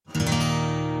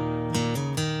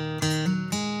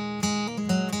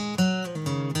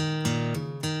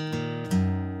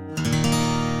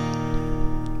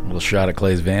shot at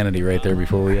Clay's vanity right there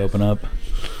before we open up.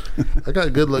 I got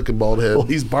a good-looking bald head. Well,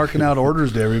 he's barking out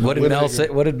orders to everybody.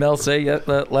 What did Mel say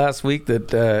last week?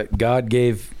 That God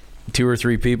gave 2 or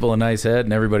 3 people a nice head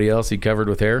and everybody else he covered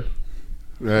with hair?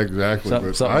 Yeah, exactly.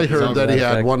 I heard that he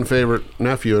had one favorite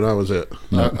nephew, and that was it.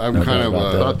 I'm kind of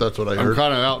thought that's what I heard. I'm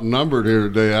kind of outnumbered here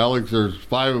today, Alex. There's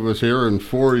 5 of us here, and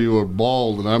 4 of you are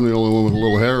bald, and I'm the only one with a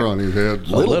little hair on his head.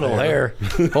 So. Little hair.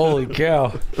 Holy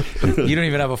cow! You don't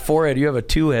even have a forehead. You have a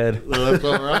 2-head. Well, that's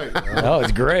all right. Oh,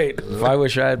 it's great. If I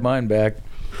wish I had mine back.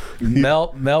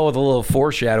 Mel with a little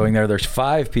foreshadowing there. There's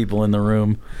 5 people in the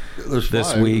room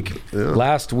this week. Yeah.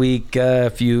 Last week,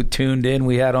 if you tuned in,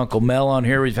 we had Uncle Mel on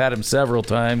here. We've had him several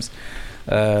times.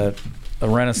 A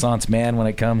Renaissance man when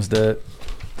it comes to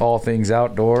all things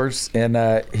outdoors. And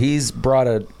he's brought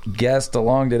a guest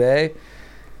along today.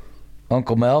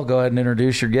 Uncle Mel, go ahead and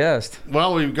introduce your guest.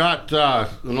 Well, we've got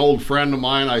an old friend of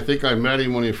mine. I think I met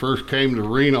him when he first came to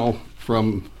Reno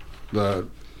from the...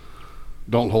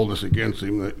 Don't hold this against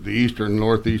him. The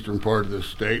northeastern part of the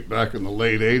state back in the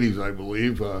late 80s, I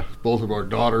believe. Both of our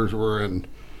daughters were in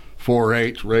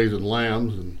 4-H raising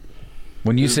lambs. And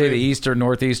when you say the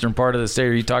northeastern part of the state,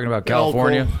 are you talking about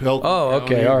California? Elko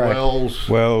okay, County, all right.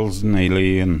 Wells,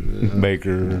 Neely, and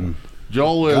Baker. And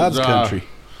Joel is God's country.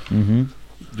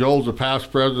 Joel's a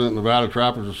past president of Nevada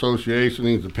Trappers Association.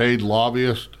 He's a paid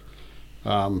lobbyist.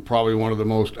 Probably one of the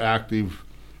most active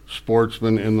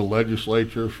sportsmen in the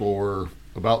legislature for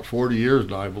about 40 years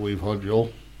now, I believe, huh,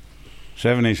 Joel?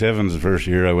 77's the first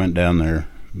year I went down there,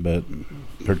 but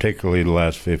particularly the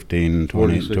last 15,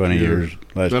 20 years.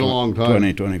 It's been a long time.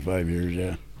 20, 25 years,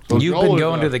 yeah. So You've Joel been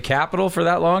going to the Capitol for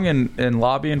that long and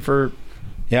lobbying for...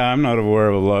 Yeah, I'm not aware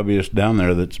of a lobbyist down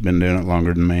there that's been doing it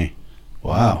longer than me.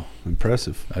 Wow.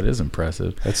 Impressive. That is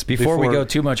impressive. That's before we go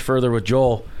too much further with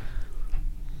Joel,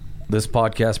 this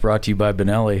podcast brought to you by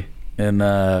Benelli. And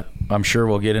I'm sure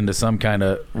we'll get into some kind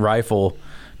of rifle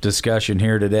discussion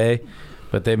here today.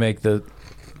 But they make the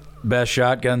best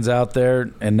shotguns out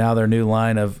there, and now their new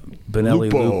line of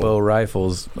Benelli Lupo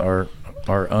rifles are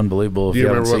unbelievable. Do you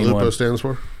remember what Lupo stands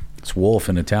for? It's wolf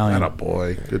in Italian.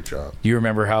 Attaboy. Good job. You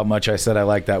remember how much I said I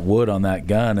like that wood on that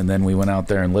gun, and then we went out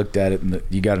there and looked at it, and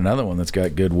you got another one that's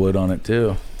got good wood on it,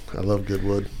 too. I love good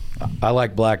wood. I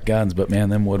like black guns, but, man,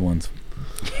 them wood ones.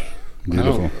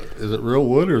 Beautiful. Is it real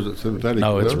wood or is it synthetic?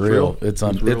 No, it's real. It's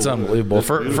unbelievable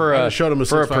for a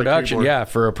production. keyboard. Yeah,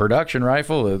 for a production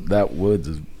rifle, that wood's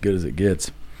as good as it gets.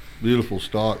 Beautiful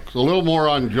stock. So a little more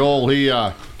on Joel. He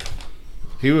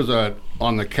was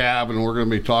on the CAB, and we're going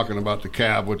to be talking about the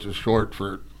CAB, which is short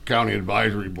for County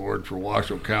Advisory Board for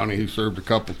Washoe County. He served a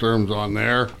couple terms on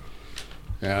there,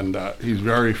 and he's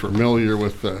very familiar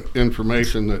with the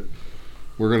information that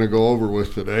we're going to go over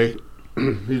with today.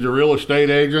 He's a real estate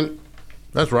agent.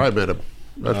 That's where I met him.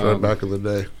 That's right back in the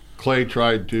day. Clay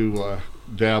tried to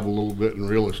dabble a little bit in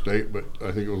real estate, but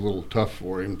I think it was a little tough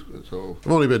for him. So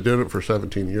I've only been doing it for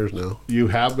 17 years now. You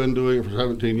have been doing it for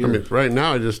 17 years? I mean, right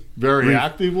now I just... Very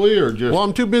actively, or just... Well,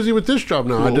 I'm too busy with this job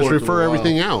now. I just refer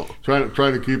everything out. Trying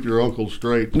to keep your uncle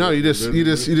straight. No, you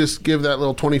just give that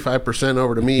little 25%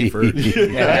 over to me for...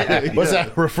 What's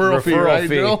that? Referral fee, right,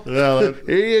 Joel? Yeah,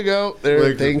 here you go.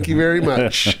 There. Thank you very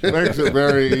much. Makes it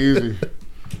very easy.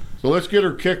 So let's get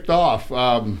her kicked off.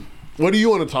 What do you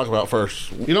want to talk about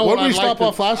first? You know what did we stop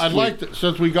off last week? I'd like to,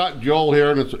 since we got Joel here,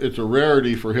 and it's a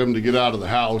rarity for him to get out of the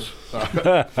house.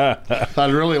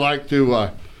 I'd really like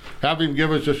to have him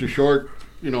give us just a short,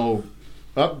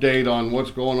 update on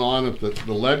what's going on at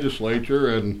the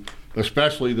legislature, and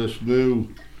especially this new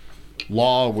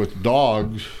law with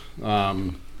dogs,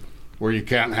 where you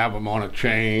can't have them on a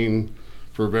chain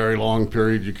for very long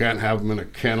periods. You can't have them in a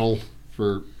kennel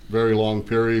for very long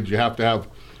periods. You have to have...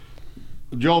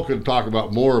 Joel could talk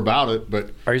about more about it, but...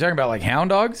 Are you talking about like hound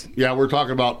dogs? Yeah, we're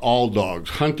talking about all dogs.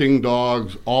 Hunting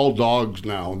dogs, all dogs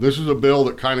now. This is a bill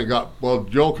that kind of got... Well,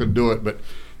 Joel could do it, but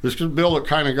this is a bill that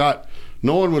kind of got...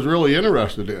 No one was really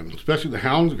interested in, especially the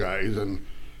hounds guys, and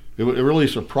it really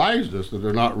surprised us that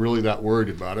they're not really that worried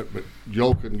about it, but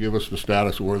Joel can give us the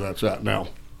status of where that's at now.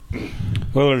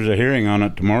 Well, there's a hearing on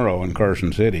it tomorrow in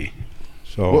Carson City.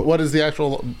 So what is the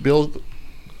actual bill?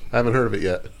 I haven't heard of it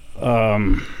yet.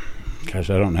 Gosh,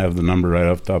 I don't have the number right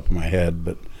off the top of my head,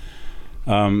 but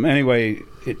anyway,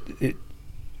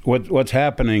 what's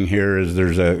happening here is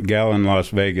there's a gal in Las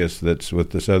Vegas that's with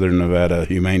the Southern Nevada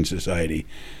Humane Society,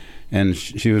 and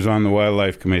she was on the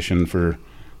Wildlife Commission for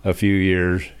a few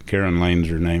years. Karen Lane's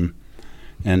her name,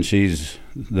 and she's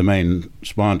the main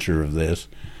sponsor of this.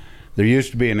 There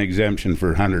used to be an exemption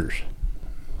for hunters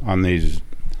on these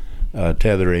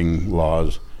tethering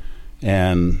laws,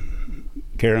 and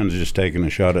Karen's just taking a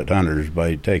shot at hunters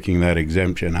by taking that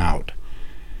exemption out.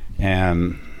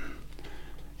 And,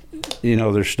 you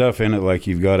know, there's stuff in it like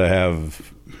you've got to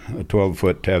have a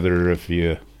 12-foot tether if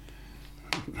you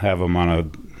have them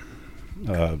on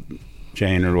a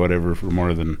chain or whatever for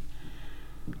more than,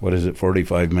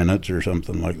 45 minutes or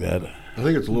something like that. I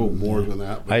think it's a little more than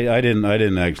that. I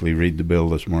didn't actually read the bill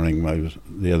this morning.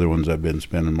 The other ones I've been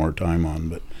spending more time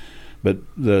on, but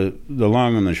the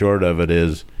long and the short of it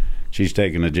is she's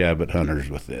taking a jab at hunters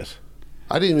with this.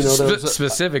 I didn't even know there was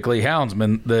specifically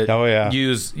houndsmen that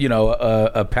use, you know,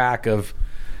 a pack of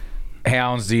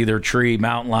hounds to either tree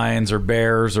mountain lions or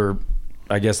bears, or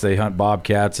I guess they hunt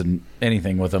bobcats and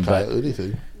anything with them.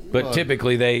 But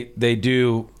typically they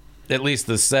do, at least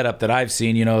the setup that I've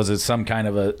seen, you know, is it's some kind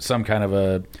of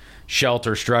a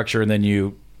shelter structure, and then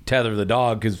you tether the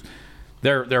dog because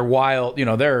they're wild. You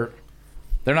know, they're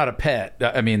not a pet.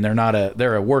 I mean,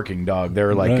 they're a working dog.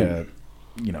 They're like a,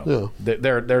 you know,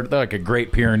 they're like a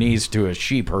Great Pyrenees to a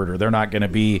sheep herder. They're not going to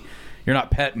be. You're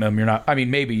not petting them. You're not. I mean,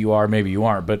 maybe you are, maybe you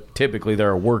aren't. But typically,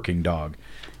 they're a working dog,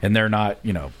 and they're not,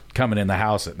 you know, coming in the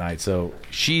house at night. So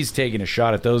she's taking a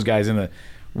shot at those guys in the.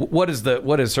 What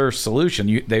is her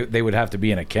solution? They would have to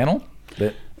be in a kennel?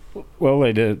 Well,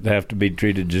 they did have to be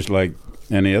treated just like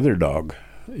any other dog,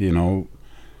 you know.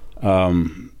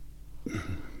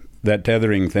 That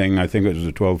tethering thing, I think it was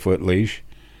a 12-foot leash.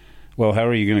 Well, how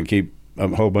are you going to keep a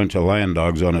whole bunch of land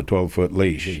dogs on a 12-foot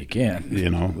leash? You can't. You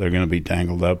know, they're going to be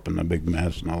tangled up in a big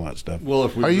mess and all that stuff. Well,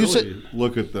 if we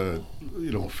look at the,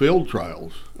 you know, field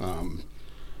trials,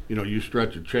 you know, you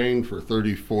stretch a chain for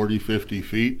 30, 40, 50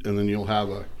 feet, and then you'll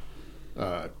have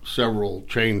several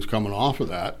chains coming off of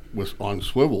that on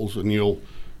swivels, and you'll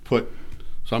put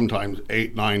sometimes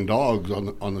 8, 9 dogs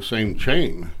on the same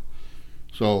chain.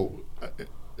 So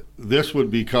this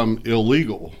would become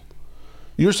illegal.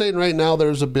 You're saying right now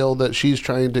there's a bill that she's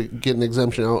trying to get an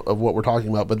exemption out of what we're talking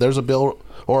about, but there's a bill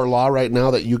or a law right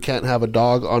now that you can't have a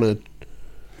dog on a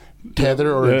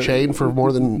tether or a chain for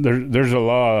more than... There's a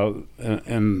law,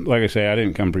 and like I say, I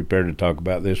didn't come prepared to talk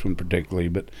about this one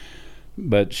particularly,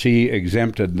 but she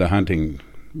exempted the hunting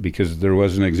because there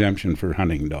was an exemption for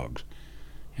hunting dogs,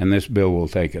 and this bill will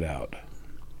take it out.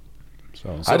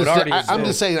 I'm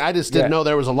just saying, I just didn't know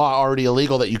there was a law already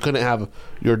illegal that you couldn't have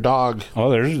your dog.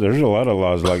 Oh, there's a lot of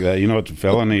laws like that. You know, it's a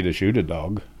felony to shoot a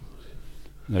dog.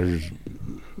 There's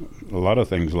a lot of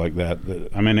things like that.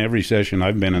 I mean, every session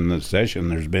I've been in this session,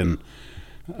 there's been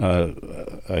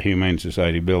a Humane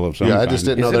Society bill of some kind. I just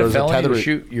didn't know there was a felony tether to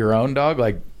shoot your own dog.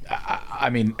 Like,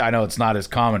 I mean, I know it's not as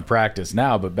common practice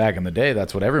now, but back in the day,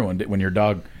 that's what everyone did. When your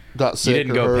dog got sick, you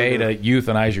didn't go pay to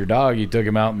euthanize your dog. You took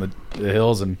him out in the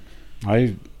hills and.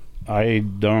 I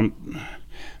don't.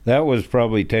 That was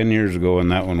probably 10 years ago when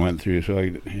that one went through. So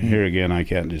here again, I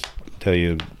can't just tell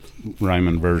you rhyme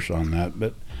and verse on that,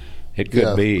 but it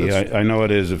could be. I know it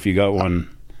is if you got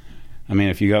one. I mean,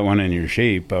 if you got one in your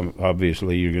sheep,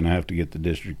 obviously you're going to have to get the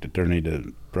district attorney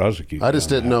to prosecute. I just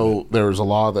didn't know there was a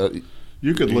law that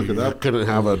you could look it up. Couldn't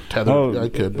have a tether. I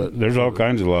could, but there's all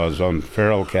kinds of laws on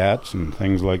feral cats and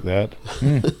things like that.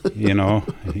 You know,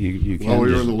 you can't. Well,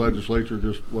 we were in the legislature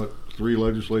just 3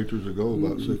 legislatures ago,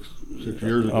 about six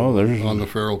years ago, on the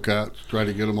feral cats, try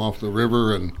to get them off the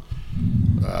river, and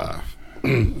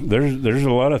there's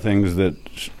a lot of things that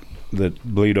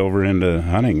bleed over into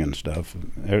hunting and stuff.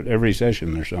 Every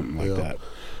session there's something like that.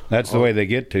 That's the way they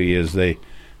get to you, is they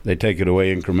take it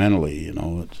away incrementally. You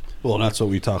know. Well, and that's what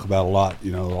we talk about a lot.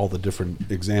 You know, all the different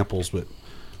examples, but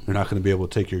they're not going to be able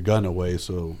to take your gun away,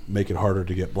 so make it harder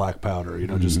to get black powder. You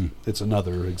know, just it's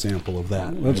another example of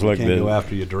that. We can't go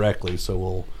after you directly,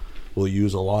 so we'll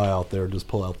use a law out there and just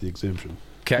pull out the exemption.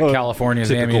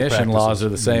 California's ammunition laws are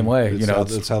the same way. You know,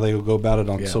 that's how they go about it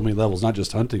on so many levels, not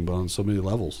just hunting, but on so many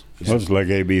levels. Well, it's like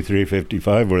AB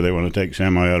 355, where they want to take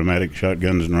semi-automatic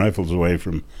shotguns and rifles away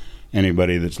from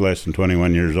anybody that's less than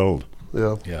 21 years old.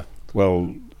 Yeah.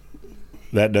 Well,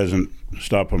 that doesn't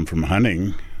stop them from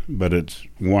hunting, but it's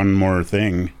one more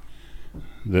thing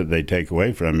that they take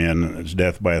away from you, and it's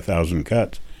death by 1,000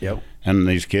 cuts. Yep. And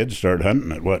these kids start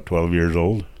hunting at 12 years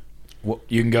old? Well,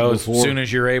 you can go as soon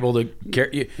as you're able to.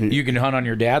 You can hunt on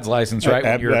your dad's license, right?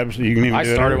 Absolutely. I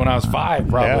started when I was 5,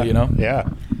 probably. You know. Yeah.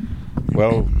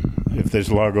 Well, if this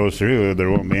law goes through,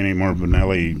 there won't be any more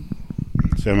Benelli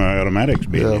semi-automatics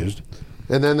being used.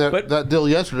 And then that deal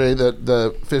yesterday that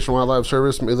the Fish and Wildlife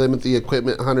Service may limit the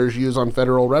equipment hunters use on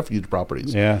federal refuge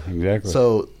properties. Yeah, exactly.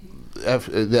 So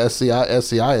the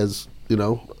SCI is, you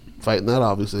know, fighting that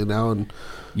obviously now. And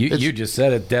you just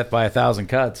said it, death by 1,000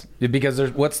 cuts. Because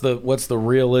what's the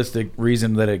realistic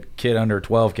reason that a kid under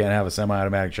 12 can't have a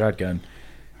semi-automatic shotgun?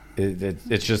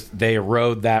 it's just they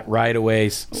erode that right away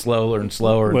slower and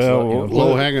slower. Well,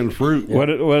 low hanging fruit. What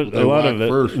a lot of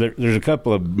it. There's a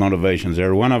couple of motivations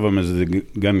there. One of them is the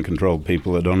gun control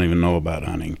people that don't even know about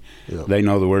hunting. Yeah. They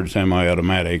know the word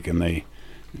semi-automatic, and they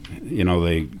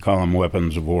call them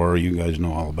weapons of war. You guys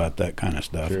know all about that kind of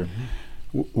stuff. Sure.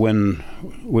 When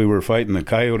we were fighting the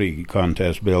coyote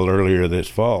contest bill earlier this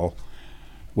fall,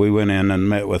 we went in and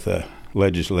met with a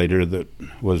legislator that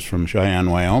was from Cheyenne,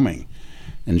 Wyoming.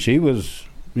 And she was,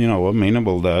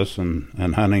 amenable to us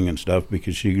and hunting and stuff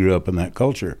because she grew up in that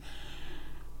culture.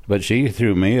 But she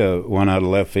threw me one out of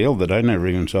left field that I never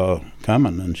even saw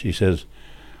coming. And she says,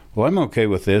 well, I'm okay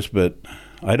with this, but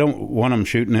I don't want them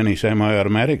shooting any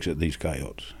semi-automatics at these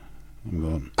coyotes. I'm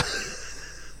going,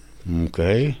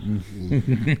 okay.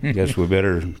 Guess we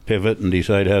better pivot and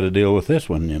decide how to deal with this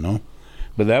one,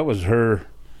 But that was her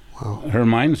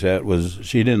mindset was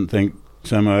she didn't think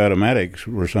semi-automatics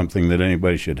were something that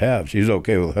anybody should have. She's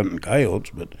okay with hunting coyotes,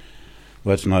 but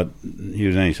let's not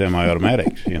use any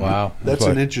semi-automatics. Wow, that's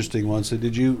an interesting one. So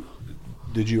did you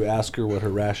ask her what her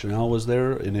rationale was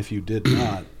there? And if you did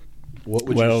not, what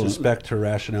would you suspect her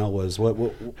rationale was? Why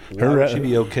would she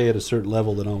be okay at a certain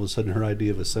level, then all of a sudden her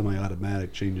idea of a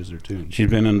semi-automatic changes her tune?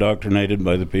 She's been indoctrinated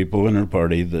by the people in her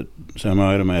party that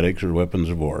semi-automatics are weapons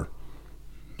of war,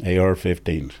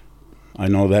 AR-15s. I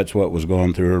know that's what was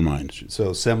going through her mind.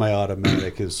 So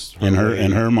semi-automatic is in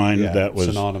her mind. That was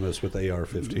synonymous with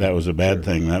AR-15. That was a bad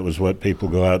thing. That was what people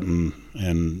go out and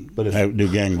do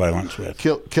gang violence with.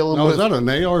 Kill them. Now, is that an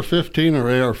AR-15 or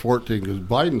AR-14? Because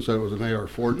Biden said it was an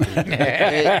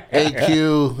AR-14.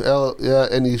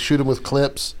 AQ, and you shoot them with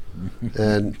clips,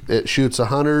 and it shoots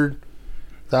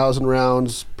 100,000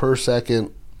 rounds per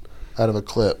second. Out of a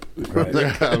clip. Right.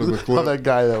 Out of the clip. Oh, that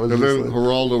guy that was. And then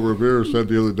Geraldo Rivera said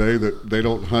the other day that they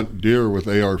don't hunt deer with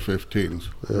AR-15s.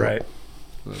 Yeah. Right.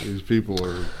 These people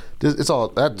are. That's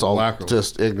all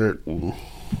just ignorant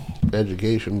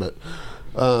education. But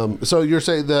so you're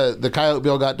saying the coyote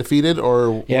bill got defeated,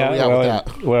 or with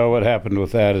that? Well, what happened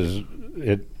with that is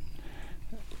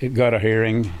it got a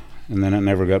hearing, and then it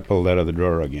never got pulled out of the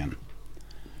drawer again.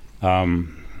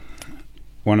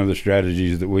 One of the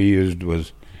strategies that we used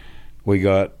was. We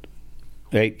got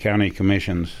 8 county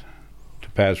commissions to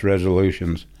pass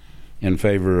resolutions in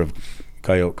favor of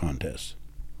coyote contests.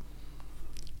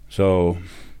 So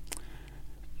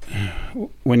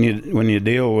when you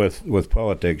deal with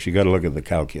politics, you got to look at the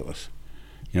calculus.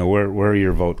 Where are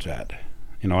your votes at?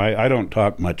 I don't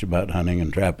talk much about hunting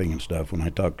and trapping and stuff when I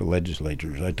talk to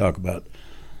legislatures. I talk about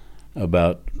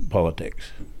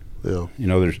politics. Yeah.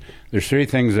 There's 3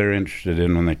 things they're interested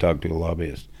in when they talk to a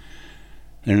lobbyist.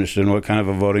 They're interested in what kind of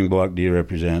a voting bloc do you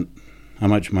represent, how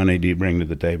much money do you bring to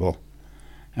the table,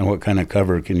 and what kind of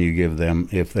cover can you give them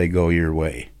if they go your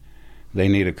way. They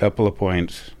need a couple of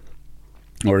points,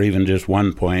 or even just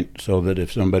 1 point, so that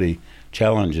if somebody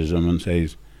challenges them and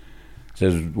says,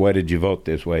 why did you vote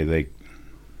this way,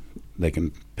 they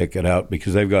can pick it out,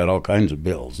 because they've got all kinds of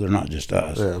bills. They're not just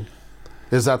us. Yeah.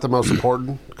 Is that the most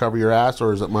important? Cover your ass,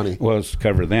 or is it money? Well, it's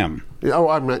cover them. That's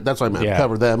what I meant. Yeah.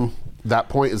 Cover them. That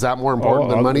point, is that more important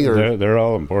than money? Or they're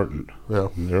all important. Yeah,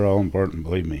 they're all important.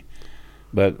 Believe me.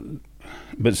 But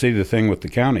see, the thing with the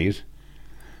counties.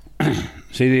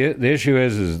 See, the issue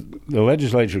is the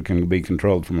legislature can be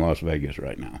controlled from Las Vegas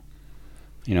right now.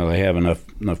 They have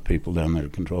enough people down there to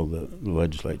control the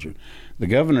legislature. The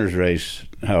governor's race,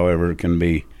 however, can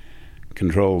be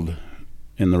controlled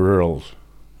in the rurals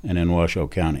and in Washoe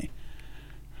County.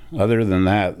 Other than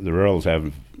that, the rurals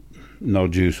have no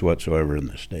juice whatsoever in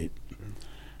the state.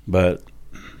 But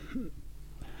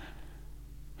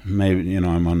maybe,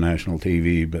 I'm on national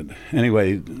TV. But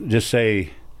anyway, just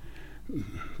say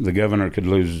the governor could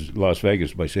lose Las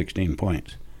Vegas by 16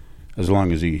 points as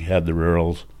long as he had the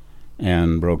rurals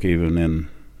and broke even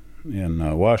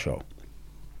in Washoe.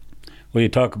 Well, you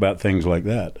talk about things like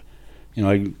that.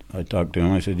 I talked to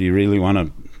him. I said, do you really want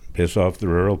to piss off the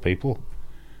rural people?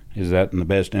 Is that in the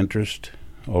best interest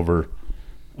over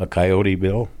a coyote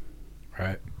bill?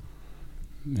 Right.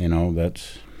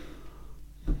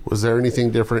 Was there anything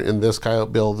different in this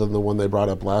coyote bill than the one they brought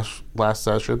up last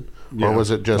session, or was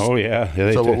it just? Oh yeah.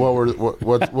 So what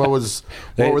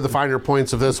were the finer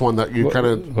points of this one that you kind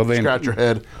of scratch your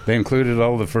head? They included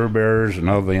all the fur bearers and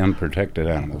all the unprotected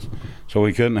animals, so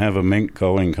we couldn't have a mink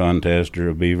culling contest or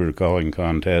a beaver culling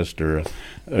contest or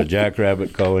a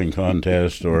jackrabbit culling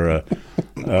contest or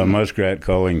a muskrat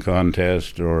culling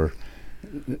contest or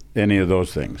any of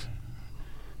those things.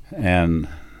 And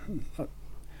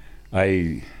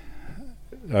I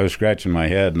was scratching my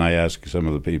head, and I asked some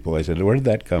of the people, I said, where did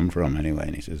that come from anyway?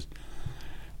 And he says,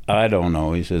 I don't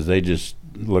know. He says, they just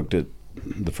looked at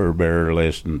the fur bearer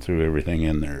list and threw everything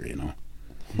in there,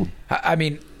 I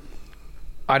mean,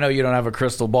 I know you don't have a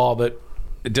crystal ball, but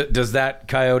does that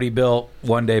coyote bill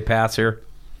one day pass here?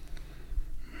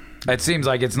 It seems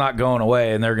like it's not going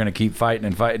away, and they're going to keep fighting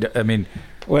and fighting. I mean,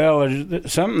 well,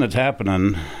 there's something that's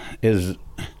happening is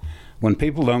when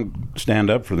people don't stand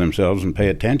up for themselves and pay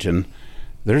attention,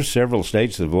 there's several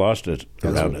states that have lost it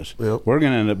around us. Yep. We're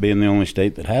going to end up being the only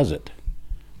state that has it.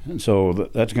 And so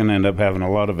that's going to end up having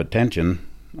a lot of attention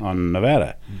on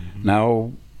Nevada. Mm-hmm.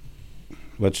 Now,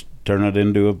 let's turn it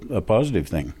into a positive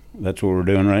thing. That's what we're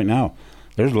doing right now.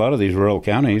 There's a lot of these rural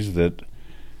counties that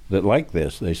like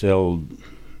this. They sell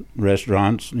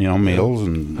restaurants, meals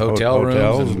and hotel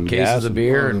rooms and cases of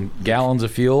beer and gallons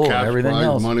of fuel and everything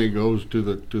else. Money goes to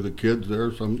the kids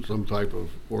there. Some type of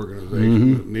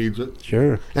organization that needs it.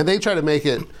 Sure. And they try to make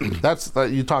it. That's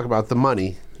you talk about the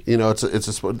money.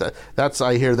 That's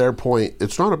I hear their point.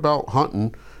 It's not about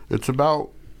hunting. It's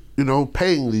about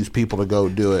paying these people to go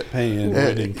do it. Paying,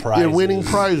 winning prizes. Yeah, winning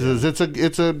prizes.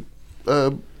 It's a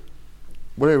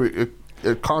whatever.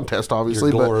 A contest,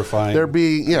 obviously, but they're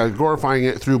glorifying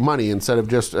it through money instead of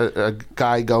just a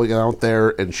guy going out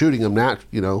there and shooting them,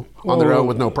 on their own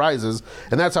with no prizes,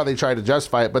 and that's how they try to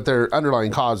justify it. But their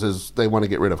underlying cause is they want to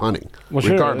get rid of hunting,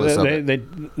 regardless of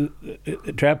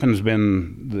it. Trapping's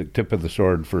been the tip of the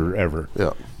sword forever,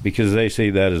 because they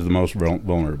see that as the most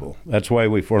vulnerable. That's why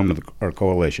we formed our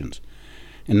coalitions.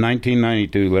 In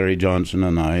 1992, Larry Johnson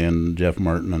and I and Jeff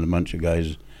Martin and a bunch of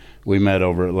guys, we met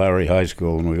over at Lowry High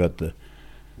School, and we got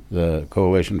the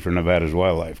Coalition for Nevada's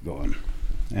Wildlife going.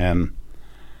 And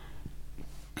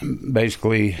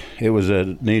basically, it was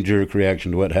a knee-jerk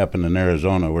reaction to what happened in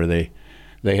Arizona, where they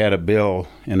had a bill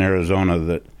in Arizona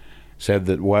that said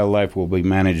that wildlife will be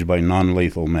managed by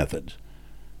non-lethal methods.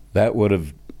 That would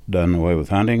have done away with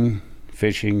hunting,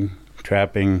 fishing,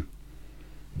 trapping,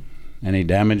 any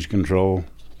damage control.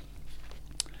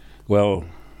 Well,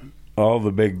 all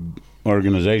the big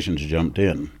organizations jumped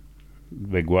in.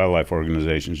 Big wildlife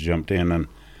organizations jumped in,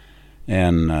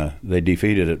 and they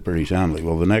defeated it pretty soundly.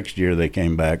 Well, the next year they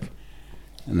came back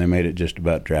and they made it just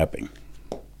about trapping,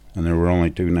 and there were only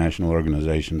 2 national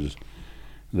organizations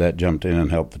that jumped in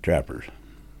and helped the trappers,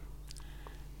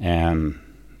 and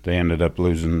they ended up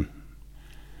losing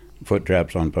foot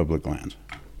traps on public lands.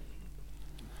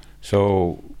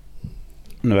 So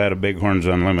Nevada Bighorns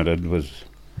Unlimited was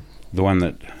the one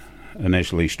that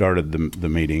initially started the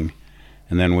meeting.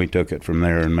 And then we took it from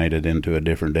there and made it into a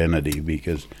different entity,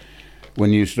 because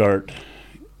when you start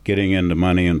getting into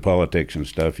money and politics and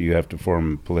stuff, you have to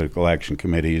form political action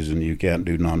committees, and you can't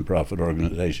do nonprofit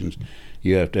organizations.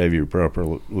 You have to have your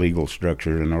proper legal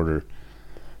structure in order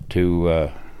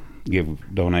to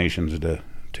give donations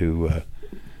to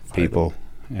people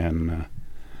and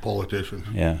politicians.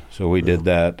 Yeah, so we did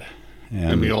that.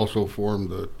 And we also formed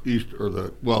the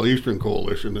Eastern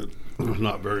Coalition that was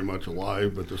not very much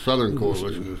alive, but the Southern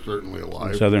Coalition is certainly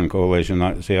alive. Southern Coalition,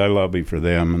 I lobby for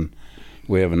them, and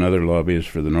we have another lobbyist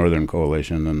for the Northern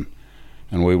Coalition,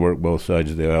 and we work both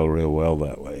sides of the aisle real well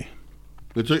that way.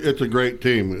 It's a great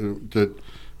team to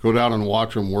go down and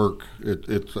watch them work.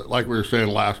 It's like we were saying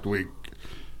last week,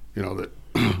 that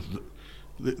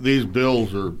these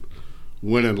bills are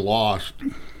win and lost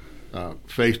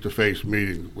face-to-face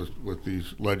meetings with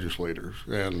these legislators,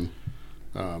 and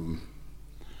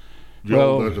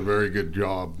Joel does a very good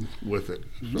job with it.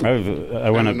 So, I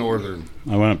went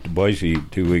up to Boise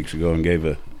 2 weeks ago and gave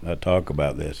a talk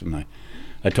about this, and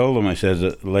I told them, I said,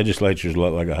 the legislature is a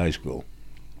lot like a high school.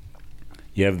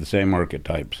 You have the same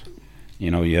archetypes.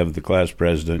 You have the class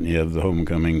president, you have the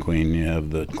homecoming queen, you have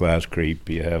the class creep,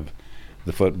 you have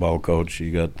the football coach,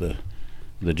 you got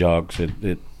the jocks.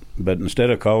 But instead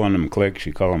of calling them cliques,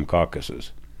 you call them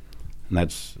caucuses, and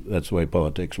that's the way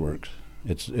politics works.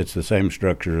 It's the same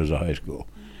structure as a high school.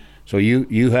 So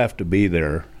you have to be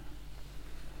there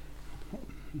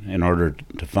in order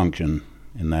to function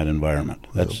in that environment.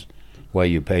 That's why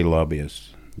you pay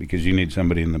lobbyists, because you need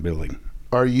somebody in the building.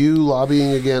 Are you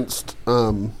lobbying against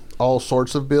all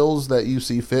sorts of bills that you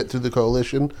see fit through the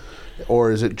coalition,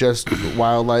 or is it just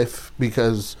wildlife?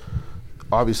 Because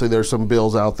obviously there's some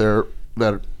bills out there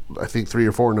that I think 3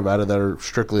 or 4 in Nevada that are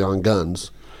strictly on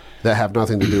guns, that have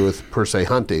nothing to do with per se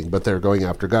hunting, but they're going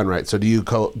after gun rights. So do you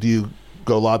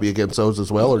go lobby against those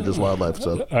as well, or just wildlife?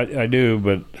 So I do,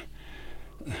 but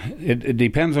it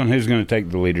depends on who's going to take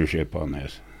the leadership on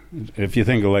this. If you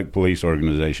think of like police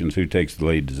organizations, who takes the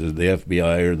lead? Is it the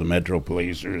FBI or the Metro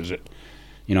Police, or is it,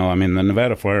 the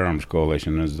Nevada Firearms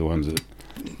Coalition is the ones that,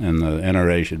 and the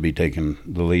NRA should be taking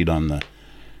the lead on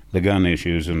the gun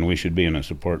issues, and we should be in a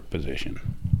support position.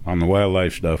 On the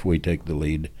wildlife stuff, we take the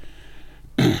lead.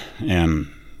 and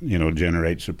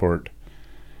generate support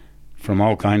from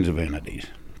all kinds of entities.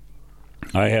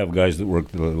 I have guys that work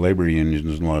the labor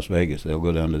unions in Las Vegas. They'll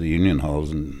go down to the union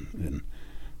halls, and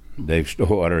Dave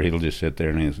Stillwater, he'll just sit there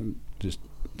and he'll just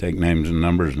take names and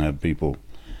numbers and have people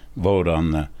vote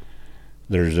on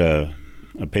there's a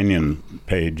opinion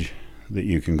page that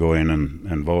you can go in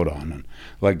and vote on. And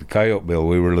like the coyote bill,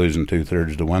 we were losing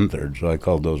 2/3 to 1/3, so I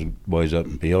called those boys up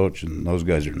in Pioche, and those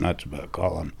guys are nuts about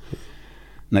calling.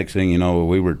 Next thing you know,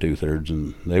 we were 2/3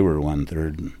 and they were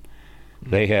 1/3. And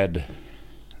they had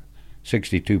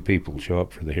 62 people show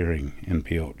up for the hearing in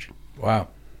Pioche. Wow.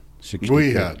 62.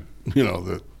 We had,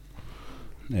 the.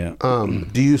 Yeah.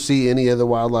 Do you see any of the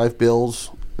wildlife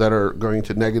bills that are going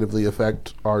to negatively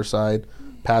affect our side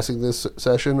passing this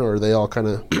session, or are they all kind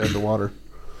of dead in the water?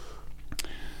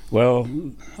 Well,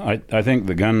 I think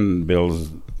the gun bill's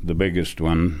the biggest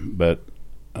one, but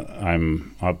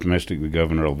I'm optimistic the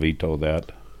governor will veto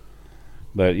that.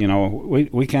 But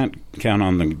we can't count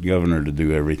on the governor to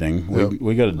do everything.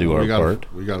 We got to do our part.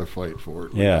 We got to fight for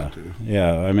it. Yeah.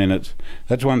 I mean,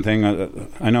 that's one thing.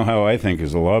 I know how I think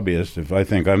as a lobbyist. If I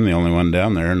think I'm the only one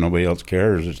down there and nobody else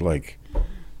cares, it's like,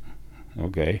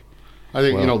 okay. I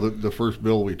think the first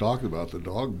bill we talked about, the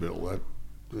dog bill, that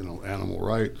animal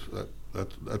rights,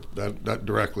 that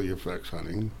directly affects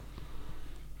hunting.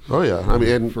 Oh yeah, I mean,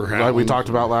 and like we talked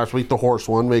about last week, the horse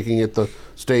one, making it the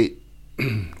state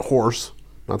horse,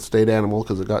 not the state animal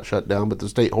because it got shut down, but the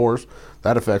state horse,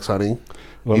 that affects hunting.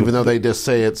 Well, even though they just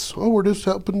say we're just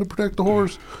helping to protect the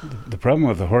horse. The problem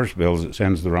with the horse bill is it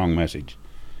sends the wrong message.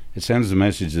 It sends the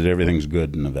message that everything's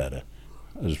good in Nevada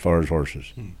as far as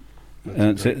horses.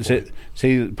 And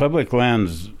see, public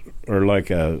lands are like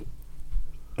a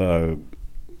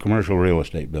commercial real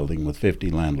estate building with 50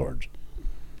 landlords.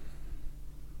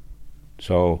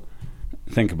 So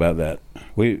think about that.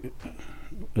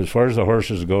 As far as the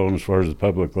horses go and as far as the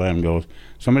public land goes,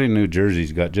 somebody in New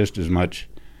Jersey's got just as much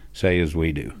say as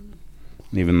we do,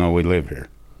 even though we live here.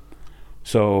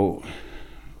 So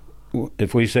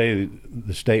if we say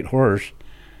the state horse,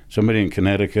 somebody in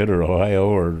Connecticut or Ohio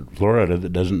or Florida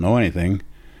that doesn't know anything,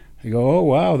 they go, oh,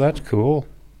 wow, that's cool.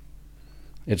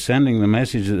 It's sending the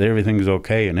message that everything's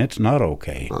okay, and it's not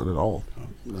okay. Not at all.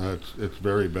 It's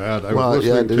very bad. I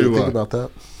didn't think about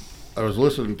that. I was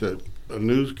listening to a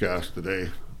newscast today.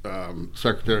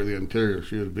 Secretary of the Interior,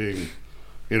 she was being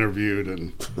interviewed,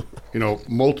 and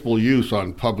multiple use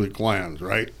on public lands,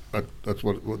 right? That's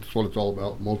what it's all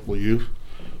about, multiple use.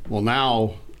 Well,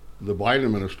 now the Biden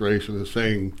administration is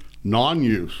saying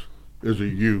non-use is a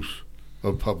use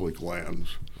of public lands.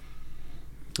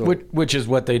 So, which is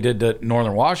what they did to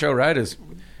Northern Washoe, right? Is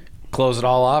close it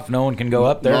all off. No one can go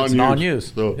up there. Non-use. It's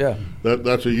non-use. So yeah,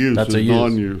 that's a use. That's a use.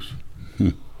 Non-use.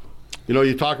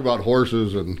 You talk about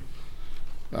horses and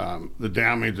the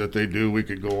damage that they do. We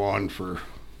could go on for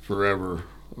forever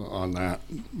on that.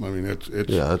 I mean, it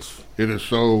is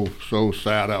so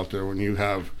sad out there when you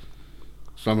have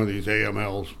some of these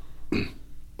AMLs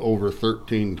over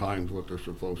 13 times what they're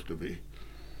supposed to be.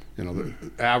 The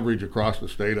average across the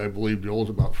state, I believe, Joel's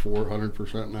about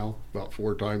 400% now, about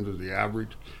 4 times is the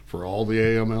average for all the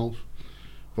AMLs.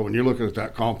 But when you're looking at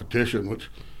that competition, which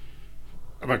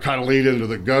I'm going to kind of lead into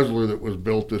the guzzler that was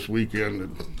built this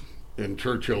weekend in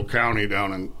Churchill County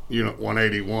down in Unit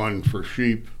 181 for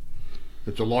sheep.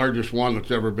 It's the largest one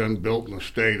that's ever been built in the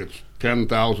state. It's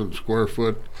 10,000 square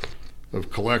foot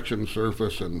of collection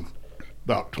surface and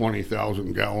about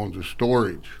 20,000 gallons of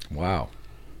storage. Wow.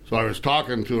 So I was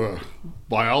talking to a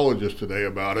biologist today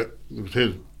about it. It was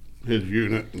his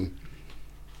unit, and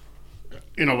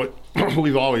but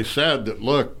we've always said that,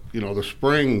 look, the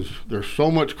springs, there's so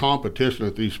much competition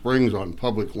at these springs on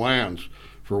public lands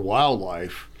for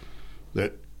wildlife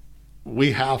that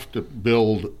we have to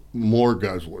build more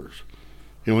guzzlers.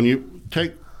 When you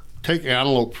take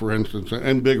antelope, for instance,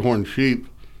 and bighorn sheep,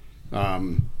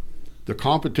 the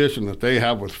competition that they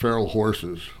have with feral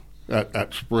horses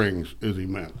at springs is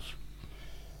immense.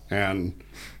 And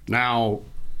now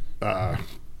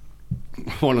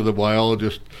one of the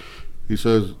biologists, he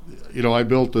says, I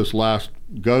built this last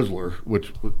guzzler,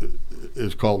 which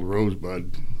is called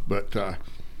Rosebud, but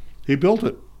he built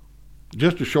it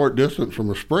just a short distance from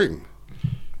a spring.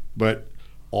 But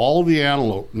all the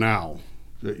antelope now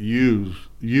that use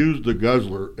the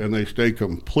guzzler, and they stay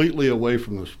completely away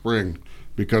from the spring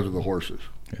because of the horses.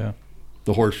 Yeah,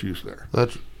 the horse use there.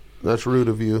 That's rude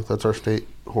of you. That's our state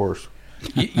horse.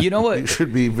 You know what? You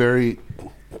should be very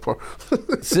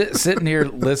sitting here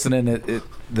listening.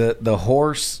 The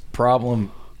horse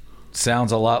problem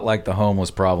sounds a lot like the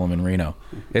homeless problem in Reno.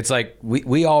 It's like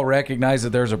we all recognize that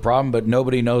there's a problem, but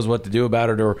nobody knows what to do about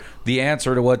it, or the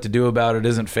answer to what to do about it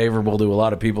isn't favorable to a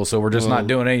lot of people, so we're just not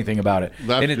doing anything about it.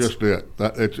 That's just it.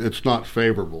 It's not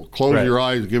favorable. Close your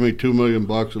eyes, give me $2 million,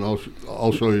 and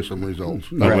I'll show you some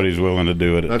results. Nobody's willing to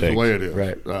do it. That's the way it is.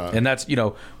 Right. And that's, we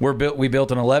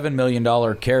built an $11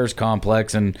 million CARES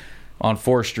complex on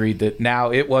 4th Street that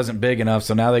now it wasn't big enough,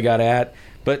 so now they got to add.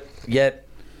 But yet,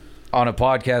 on a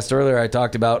podcast earlier, I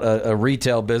talked about a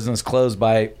retail business closed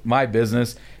by my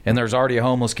business, and there's already a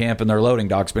homeless camp, and their loading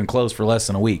dock's been closed for less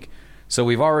than a week. So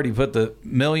we've already put the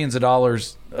millions of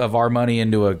dollars of our money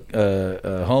into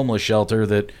a homeless shelter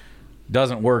that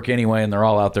doesn't work anyway, and they're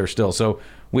all out there still. So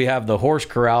we have the horse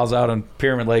corrals out on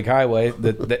Pyramid Lake Highway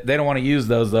that they don't want to use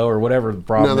those, though, or whatever the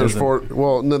problem is.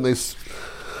 And then they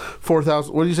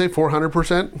 4,000. What did you say?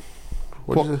 400%.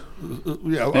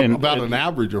 About an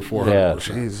average of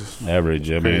 400%. Yeah,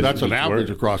 average. I mean, that's an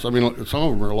average across. I mean, some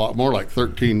of them are a lot more, like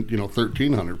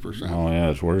 1,300%. Oh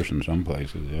yeah, it's worse in some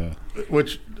places. Yeah.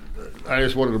 Which I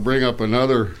just wanted to bring up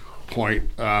another point.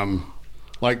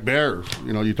 Like bears,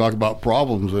 you talk about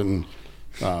problems, and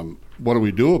what do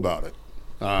we do about it?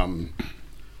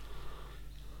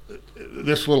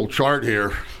 This little chart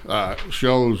here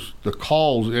shows the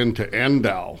calls into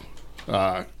NDOW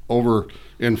over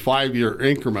in 5-year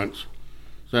increments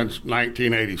since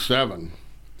 1987.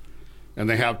 And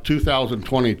they have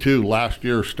 2022 last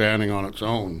year standing on its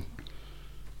own.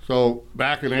 So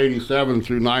back in 87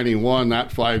 through 91, that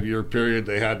 5-year period,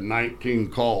 they had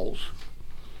 19 calls.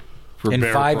 In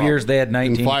 5 years, they had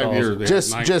 19 calls. In 5 years, they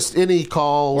had 19. Just any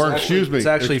calls. Or excuse me, it's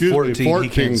actually 14 he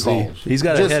can't calls. See. He's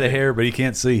got a head of hair, but he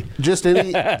can't see. Just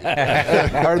any.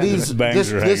 Are these?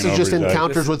 This is just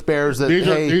encounters with bears that.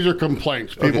 These are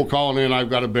complaints. People calling in.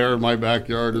 I've got a bear in my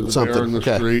backyard. There's a bear in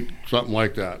the street. Something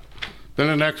like that. Then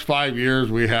the next 5 years,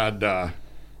 we had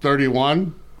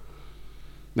 31.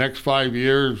 Next 5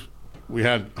 years, we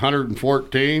had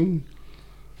 114.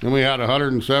 Then we had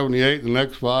 178 the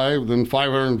next 5, then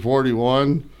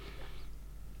 541.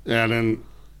 And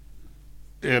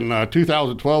in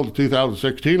 2012 to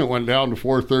 2016, it went down to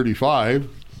 435.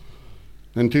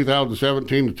 Then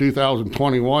 2017 to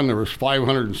 2021, there was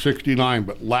 569.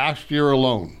 But last year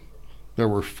alone, there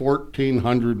were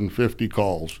 1,450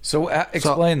 calls. So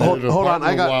explain that. Hold on,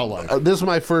 I got this is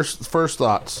my first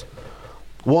thoughts.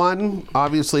 One,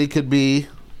 obviously, could be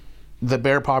the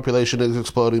bear population is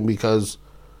exploding because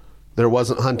there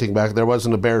wasn't hunting back. There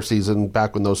wasn't a bear season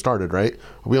back when those started, right?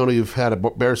 We only have had a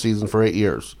bear season for 8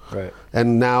 years. Right.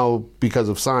 And now, because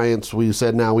of science, we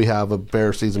said now we have a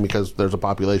bear season because there's a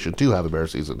population to have a bear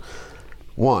season.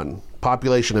 One,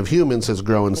 population of humans has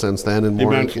grown since then, and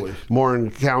more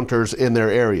encounters in their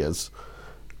areas.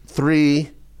 3,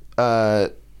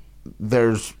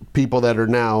 there's people that are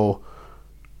now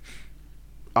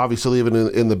obviously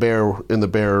living in the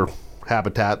bear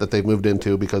habitat that they've moved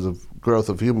into because of growth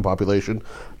of human population,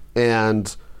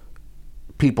 and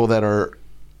people that are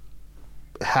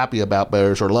happy about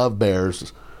bears or love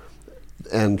bears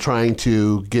and trying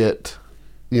to get,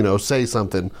 say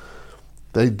something.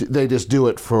 They just do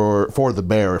it for the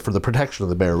bear, for the protection of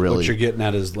the bear, really. What you're getting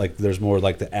at is like there's more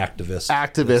like the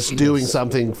activists doing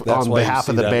something on behalf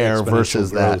of the bear versus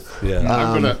that. Yeah.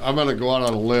 I'm gonna go out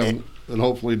on a limb, and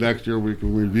hopefully next year we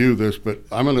can review this. But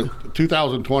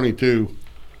 2022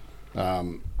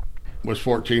 was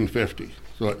 1,450.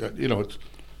 So it's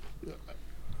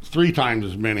 3 times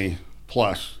as many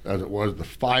plus as it was the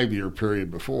 5-year period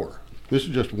before. This is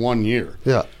just 1 year.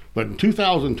 Yeah. But in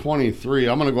 2023,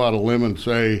 I'm going to go out on a limb and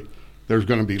say there's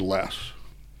going to be less.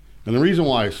 And the reason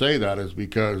why I say that is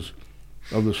because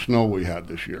of the snow we had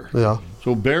this year. Yeah.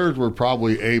 So bears were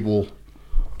probably able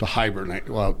to hibernate.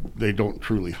 Well, they don't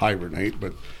truly hibernate,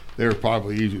 but they're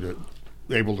probably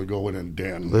able to go in and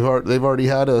den. They've already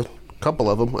had a couple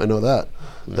of them, I know that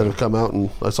have come out,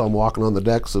 and I saw them walking on the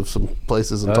decks of some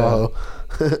places in Tahoe.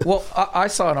 Well, I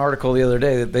saw an article the other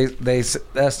day that they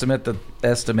estimate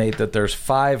that there's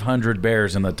 500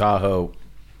 bears in the Tahoe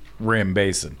Rim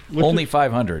Basin. Only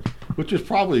 500. Which is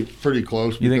probably pretty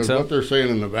close. You think so? What they're saying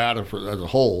in Nevada as a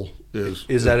whole is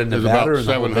that in Nevada or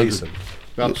the whole basin?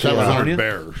 About 700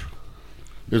 bears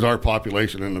is our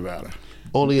population in Nevada.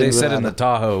 They said in the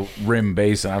Tahoe Rim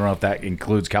Basin. I don't know if that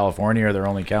includes California or they're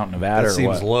only counting Nevada. That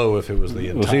seems low if it was the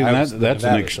entire. Well, see, that's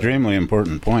an extremely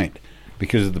important point,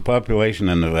 because the population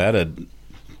in Nevada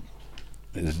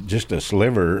is just a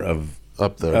sliver of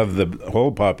the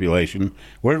whole population.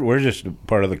 We're just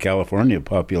part of the California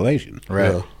population,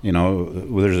 right? Yeah.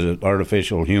 There's an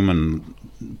artificial human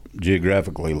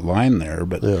geographically line there,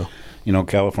 but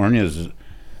California's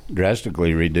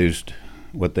drastically reduced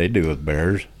what they do with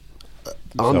bears.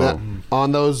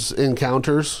 on those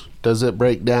encounters, does it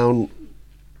break down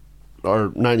or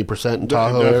 90% in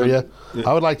Tahoe area?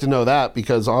 I would like to know that,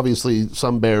 because obviously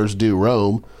some bears do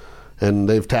roam, and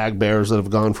they've tagged bears that have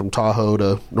gone from Tahoe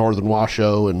to northern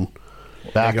Washoe and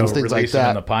back and things like that.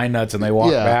 On the pine nuts and they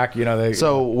walk back.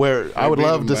 So I would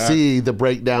love to see the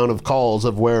breakdown of calls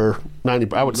of where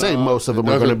 90. I would say most of them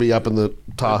are going to be up in the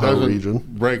Tahoe region.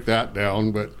 Break that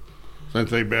down, but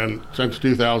since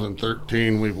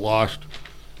 2013, we've lost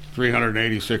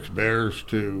 386 bears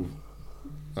to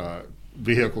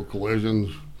vehicle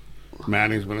collisions.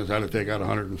 Management has had to take out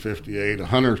 158. A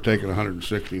hunter's taken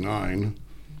 169.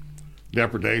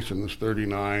 Depredation is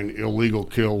 39. Illegal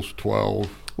kills 12.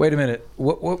 Wait a minute.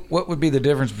 What would be the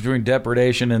difference between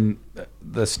depredation and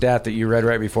the stat that you read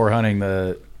right before hunting?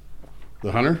 The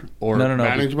hunter or no.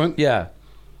 Management? Yeah.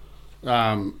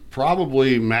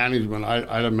 Probably management.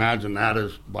 I'd imagine that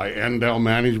is by Endell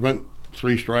management.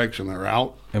 3 strikes and they're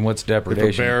out. And what's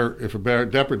depredation? If a bear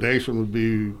depredation would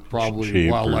be probably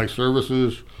Cheaper. Wildlife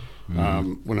Services.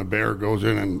 When a bear goes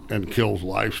in and kills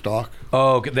livestock.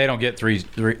 Oh, they don't get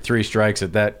three strikes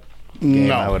at that game,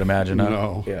 No, I would imagine. Huh?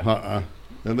 No. Yeah.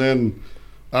 And then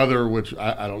other, which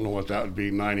I don't know what that would be,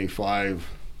 95.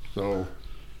 So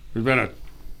we've been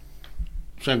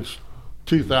since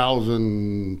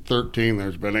 2013,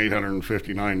 there's been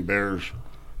 859 bears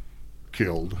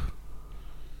killed.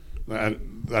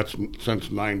 That's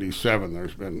since 97.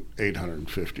 There's been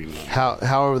 859. How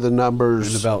are the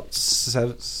numbers? And about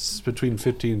between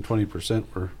 15 and 20%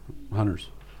 were hunters.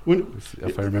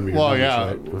 If I remember your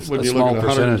numbers right. When you look at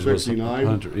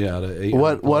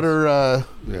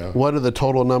 159. What are the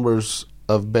total numbers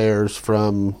of bears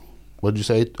from, what'd you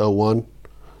say, 01?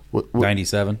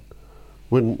 97.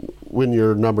 When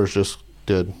your numbers just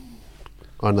did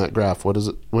on that graph, what is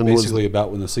it? Basically about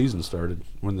when the season started,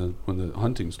 when the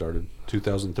hunting started,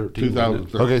 2013.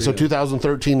 Okay, so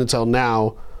 2013 until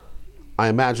now, I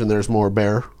imagine there's more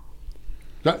bear.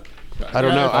 I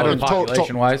don't know. I don't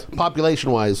population-wise.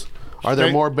 Population-wise, are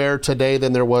there more bear today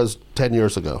than there was 10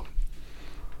 years ago?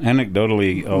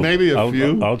 Anecdotally, maybe a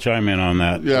few. I'll chime in on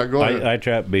that. Yeah, go ahead. I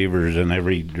trap beavers in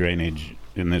every drainage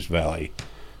in this valley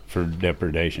for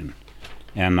depredation,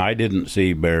 and I didn't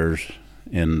see bears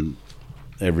in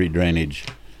every drainage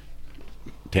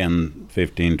 10,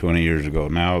 15, 20 years ago.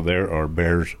 Now there are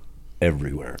bears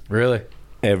everywhere. Really?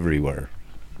 Everywhere.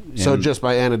 So just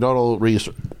by anecdotal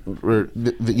research,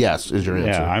 yes, is your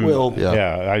answer. I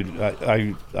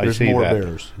there's see more that.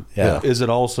 bears. Yeah. Is it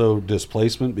also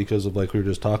displacement because of, like we were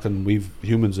just talking,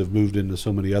 humans have moved into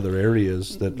so many other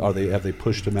areas that have they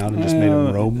pushed them out and just made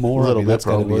them roam more? A little bit, that's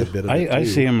gotta be probably. a bit of it I too.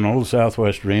 see them in Old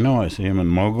Southwest Reno. I see them in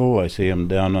Mogul. I see them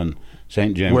down on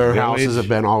St. James Where Village. houses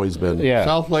have always been. Yeah.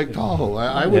 South Lake Tahoe.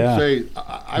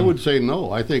 I would say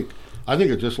no. I think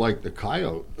it's just like the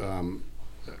coyote.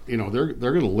 They're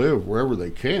going to live wherever they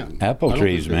can. Apple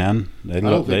trees, man. They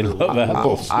love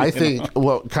apples. I think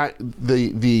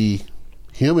the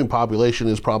human population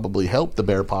has probably helped the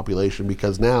bear population,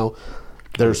 because now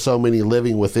there's so many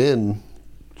living within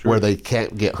where they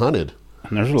can't get hunted.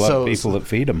 And there's a lot of people that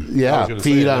feed them. Yeah,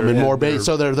 feed them and more bait.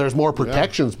 So there's more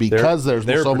protections because there's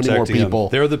so many more people.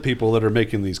 They're the people that are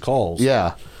making these calls.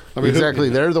 Yeah. Exactly.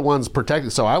 They're the ones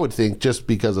protected. So I would think just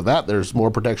because of that, there's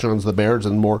more protection on the bears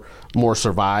and more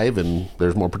survive, and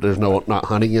there's not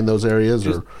hunting in those areas.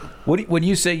 Or when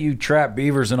you say you trap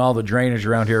beavers and all the drainage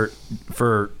around here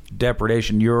for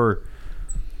depredation,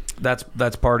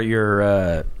 that's part of your.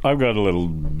 I've got a little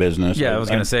business. Yeah, I was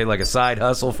going to say like a side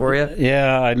hustle for you.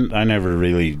 Yeah, I never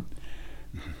really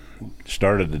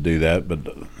started to do that, but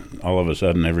all of a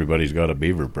sudden everybody's got a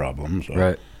beaver problem. So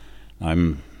right.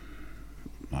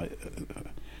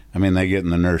 I mean, they get in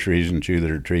the nurseries and chew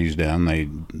their trees down. They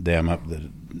dam up the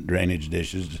drainage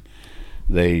dishes.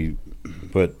 They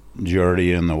put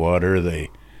Giardia in the water. They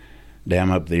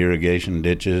dam up the irrigation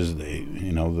ditches.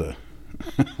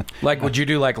 Like, would you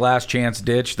do like Last Chance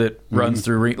Ditch that runs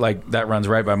through, like that runs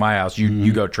right by my house?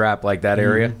 You go trap like that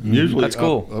area? Usually that's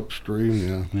cool.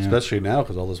 Upstream, yeah. Especially now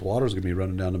because all this water is going to be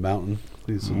running down the mountain.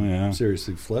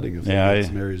 Seriously flooding if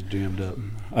some areas jammed up.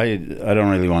 I don't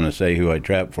really want to say who I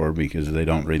trap for because they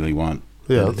don't really want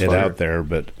it out there,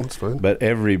 but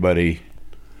everybody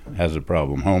has a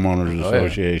problem. Homeowners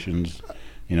associations,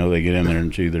 they get in there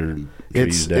and chew their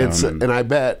trees down. And I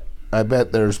bet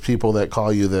there's people that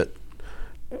call you that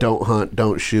don't hunt,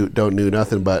 don't shoot, don't do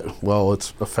nothing, but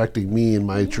it's affecting me and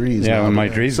my trees. Yeah, when my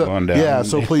trees gone down. Yeah,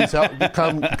 so please help,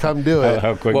 come do it.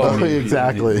 How quickly?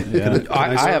 Exactly. Yeah.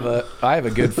 I have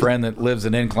a good friend that lives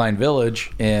in Incline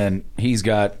Village, and he's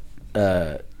got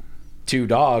 2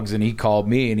 dogs, and he called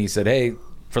me and he said, "Hey,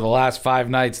 for the last 5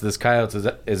 nights, this coyote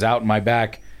is out in my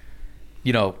back.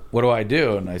 What do I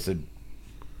do? And I said,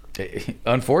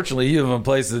 unfortunately, you live in a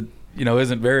place that,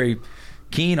 isn't very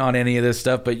keen on any of this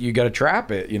stuff, but you got to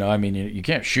trap it. You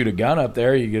can't shoot a gun up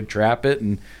there. You got to trap it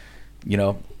and,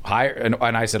 hire. And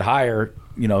I said, hire,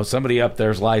 somebody up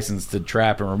there's licensed to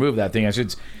trap and remove that thing. I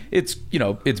said, it's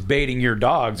baiting your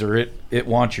dogs, or it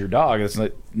wants your dog. It's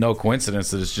no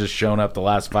coincidence that it's just shown up the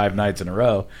last 5 nights in a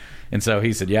row. And so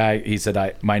he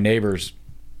said, my neighbors,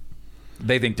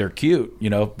 they think they're cute,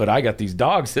 but I got these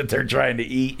dogs that they're trying to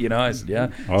eat, I said, yeah.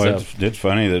 Oh, it's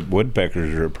funny that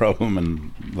woodpeckers are a problem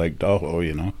in Lake Tahoe, Oh,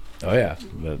 yeah.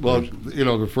 Well,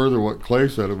 to further what Clay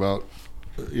said about,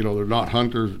 they're not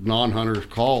hunters, non-hunters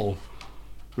call,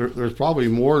 there's probably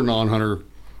more non-hunter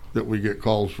that we get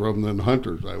calls from than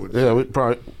hunters, I would say. Yeah, we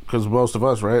probably, because most of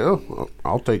us, right? Oh,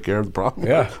 I'll take care of the problem.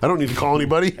 Yeah. I don't need to call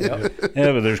anybody. Yeah,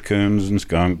 but there's coons and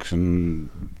skunks and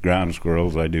ground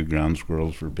squirrels. I do ground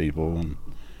squirrels for people. And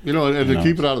to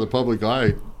keep it out of the public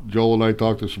eye, Joel and I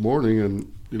talked this morning, and,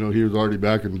 he was already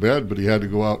back in bed, but he had to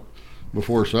go out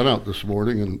before sunup this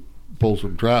morning and pull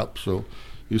some traps. So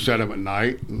you set them at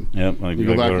night, and you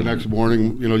go back the next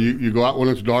morning. You go out when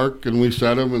it's dark, and we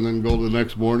set them, and then go the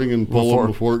next morning and pull them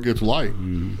before it gets light.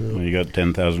 Mm-hmm. Well, you got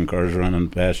 10,000 cars running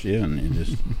past you, and you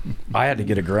just. I had to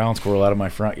get a ground squirrel out of my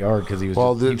front yard because he was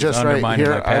just undermining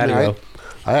right here, my patio.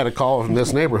 I had a call from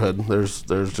this neighborhood. There's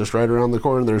just right around the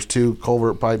corner. There's 2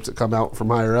 culvert pipes that come out from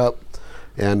higher up,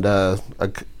 and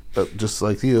just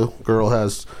like you, girl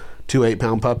has 2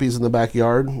 8-pound puppies in the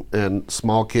backyard and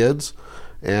small kids,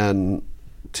 and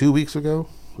 2 weeks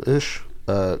ago-ish,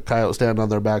 coyote standing on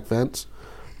their back fence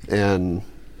and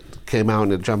came out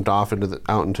and it jumped off into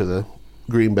the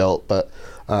green belt, but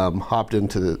hopped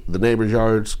into the neighbor's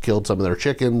yards, killed some of their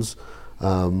chickens.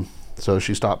 So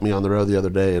she stopped me on the road the other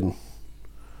day, and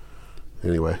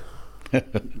anyway.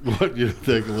 What do you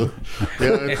think?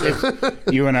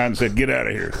 You went out and said, "Get out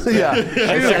of here." Yeah,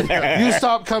 I said, you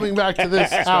stop coming back to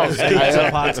this house.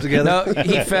 Pots together. No,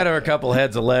 he fed her a couple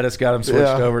heads of lettuce, got him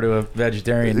switched over to a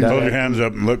vegetarian diet. Hold your hands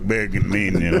up and look big and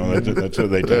mean. That's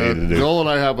what they tell you to do. Joel and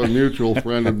I have a mutual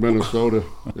friend in Minnesota,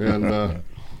 and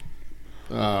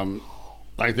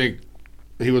I think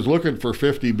he was looking for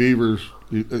 50 beavers.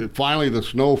 Finally, the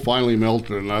snow finally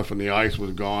melted enough, and the ice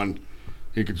was gone.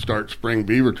 He could start spring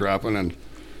beaver trapping, and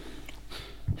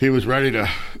he was ready to.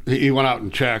 He went out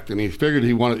and checked, and he figured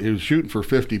he was shooting for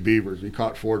 50 beavers. He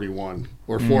caught 41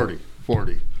 or 40,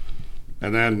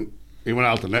 and then he went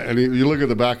out and you look at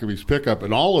the back of his pickup,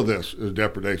 and all of this is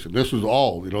depredation. This was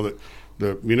all that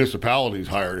the municipalities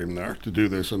hired him there to do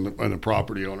this, and the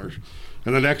property owners.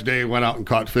 And the next day, he went out and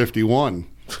caught 51.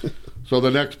 So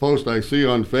the next post I see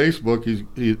on Facebook,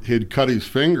 he'd cut his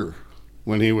finger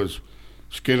when he was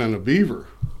skinning a beaver.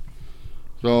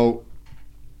 So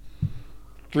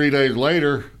 3 days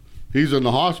later, he's in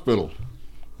the hospital.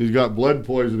 He's got blood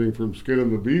poisoning from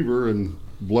skinning the beaver and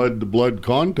blood-to-blood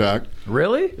contact.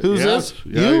 Really? Who's this?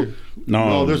 Yeah. You?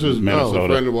 No, this is Minnesota. a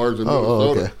friend of ours in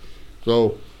Minnesota. Okay.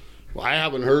 So I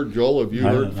haven't heard, Joel. Have you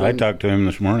heard from I talked to him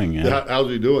this morning. Yeah. How's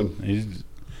he doing?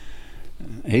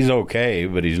 He's okay,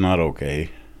 but he's not okay.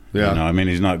 Yeah.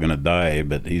 He's not going to die,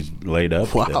 but he's laid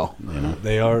up. Wow. With it,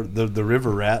 They are the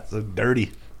river rats. They're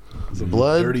dirty. It's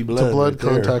dirty blood right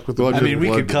contact with the Blood. we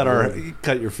Blood could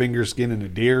cut your finger skin in a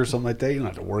deer or something like that. You don't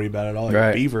have to worry about it all. Like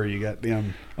Right. a beaver, you got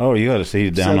damn. Oh, you got to see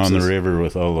down on the Sepsis. river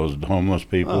with all those homeless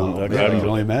people. Oh, I can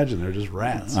only imagine. They're just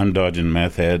rats. I'm dodging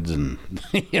meth heads and,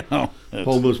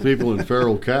 Homeless people and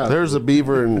feral cats. There's a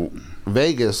beaver in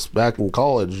Vegas back in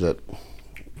college that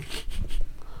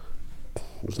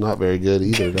was not very good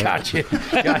either. Got you a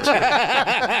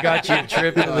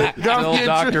trip to the old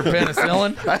Dr.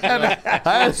 Penicillin. I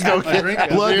had to go get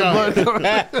blood.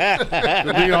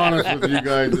 To be honest with you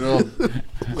guys,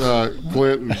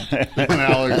 Clint and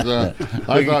Alex,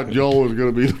 I thought Joel was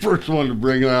going to be the first one to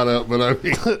bring that up, but I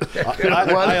mean,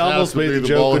 I almost made the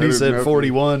joke when he said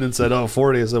 41 and said,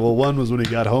 40. I said, well, one was when he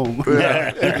got home. You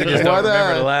just don't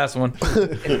remember the last one.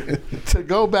 To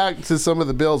go back to some of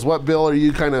the bills, what bill are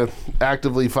you kind of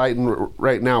actively fighting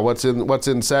right now? What's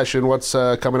in session? What's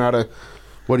coming out of,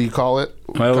 what do you call it?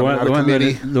 Well, the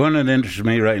one that interests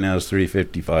me right now is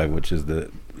 355, which is the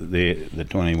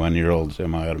 21-year-old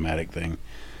semi-automatic thing.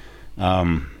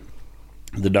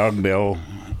 The dog bill,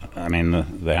 I mean,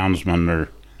 the houndsmen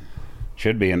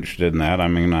should be interested in that. I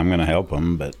mean, I'm going to help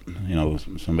them, but,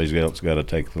 somebody else got to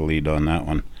take the lead on that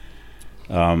one.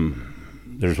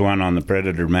 There's one on the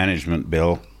predator management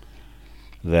bill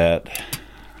that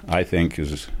I think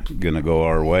is going to go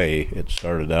our way. It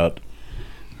started out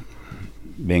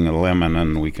being a lemon,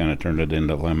 and we kind of turned it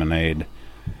into lemonade.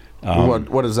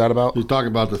 What is that about? He's talking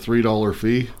about the $3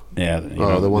 fee. Yeah.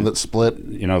 The one that's split.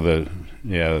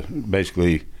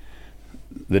 Basically,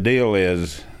 the deal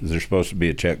is there's supposed to be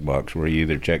a checkbox where you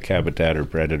either check habitat or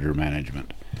predator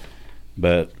management.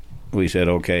 But we said,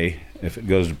 okay, if it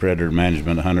goes to predator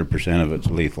management, 100% of it's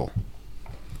lethal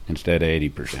instead of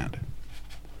 80%.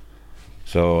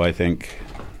 So I think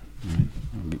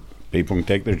people can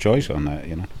take their choice on that,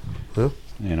 Yeah.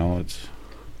 It's,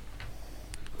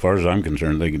 as far as I'm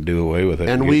concerned, they can do away with it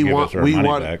and give us our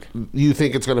money back. You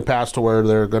think it's going to pass to where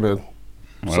they're going to?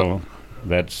 Well,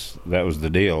 that was the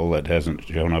deal. That hasn't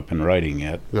shown up in writing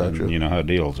yet. Gotcha. And you know how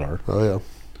deals are. Oh yeah.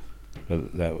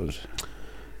 But that was.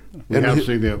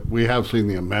 We have seen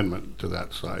the amendment to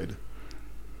that side.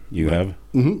 You have?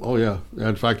 Mm-hmm. Oh yeah.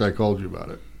 In fact, I called you about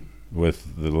it.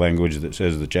 With the language that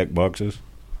says the check boxes.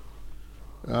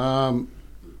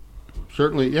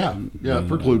 Certainly, yeah. It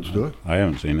precludes to it. I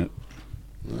haven't seen it.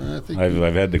 I think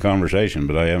I've had the conversation,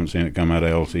 but I haven't seen it come out of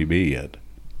LCB yet.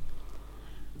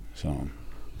 So.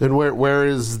 And where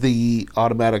is the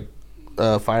automatic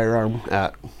firearm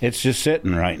at? It's just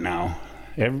sitting right now.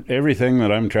 Everything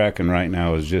that I'm tracking right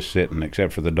now is just sitting,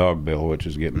 except for the dog bill, which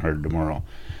is getting heard tomorrow.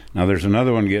 Now, there's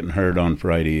another one getting heard on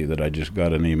Friday that I just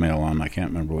got an email on. I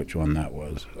can't remember which one that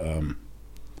was.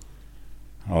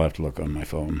 I'll have to look on my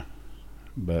phone.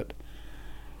 But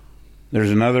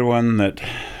there's another one that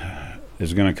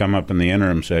is going to come up in the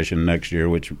interim session next year,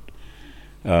 which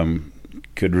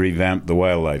could revamp the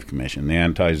Wildlife Commission. The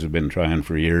Antis have been trying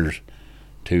for years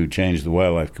to change the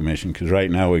Wildlife Commission, because right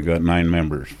now we've got 9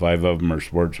 members. 5 of them are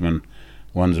sportsmen.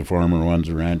 One's a farmer, one's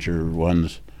a rancher,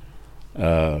 one's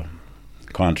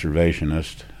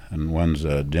conservationist, and one's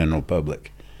a general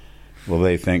public. Well,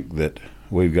 they think that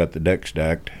we've got the deck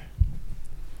stacked,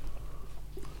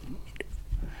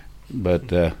 but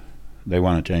they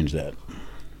want to change that.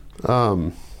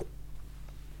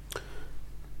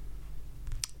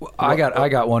 I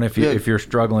got one. If you're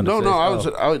struggling to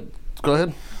I would go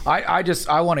ahead.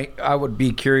 I would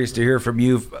be curious to hear from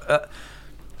you,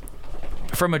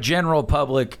 from a general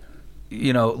public,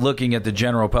 looking at the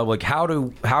general public. How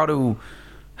do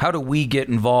we get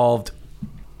involved?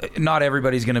 Not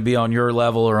everybody's going to be on your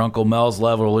level or Uncle Mel's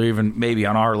level or even maybe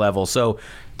on our level. So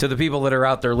to the people that are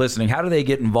out there listening, how do they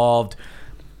get involved?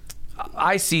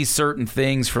 I see certain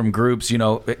things from groups,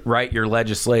 write your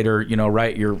legislator,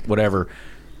 write your whatever.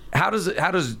 How does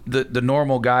the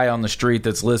normal guy on the street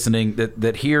that's listening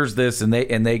that hears this and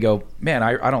they go, man,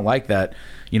 I don't like that,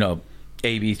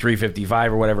 AB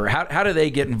 355 or whatever. How do they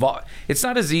get involved? It's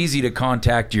not as easy to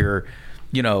contact your,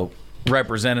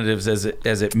 representatives as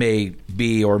it may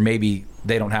be, or maybe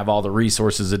they don't have all the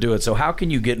resources to do it. So how can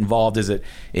you get involved? Is it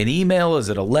an email? Is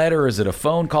it a letter? Is it a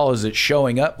phone call? Is it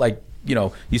showing up? Like,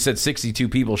 you said 62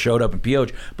 people showed up in POH,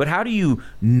 but how do you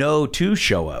know to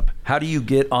show up? How do you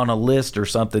get on a list or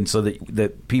something so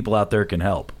that people out there can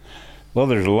help? Well,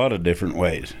 there's a lot of different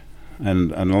ways,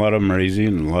 and a lot of them are easy,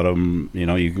 and a lot of them,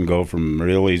 you can go from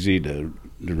real easy to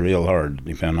real hard,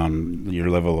 depending on your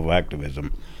level of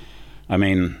activism. I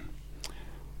mean,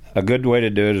 a good way to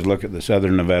do it is look at the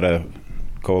Southern Nevada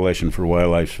Coalition for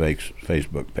Wildlife's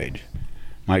Facebook page.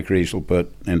 Mike Reese will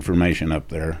put information up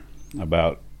there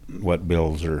about what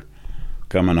bills are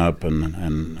coming up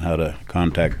and how to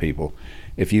contact people.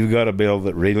 If you've got a bill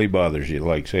that really bothers you,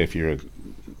 like say if you're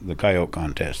the coyote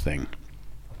contest thing,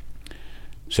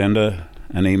 send an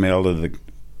email to the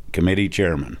committee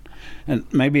chairman. And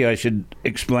maybe I should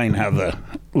explain how the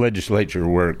legislature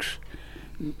works,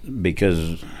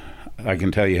 because I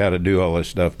can tell you how to do all this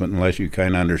stuff, but unless you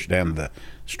kind of understand the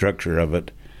structure of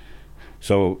it.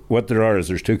 So what there are is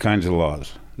there's 2 kinds of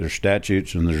laws. There's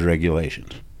statutes and there's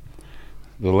regulations.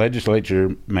 The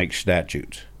legislature makes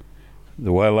statutes.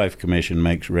 The Wildlife Commission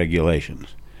makes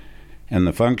regulations. And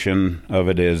the function of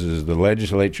it is the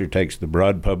legislature takes the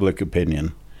broad public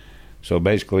opinion. So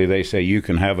basically they say you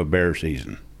can have a bear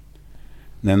season.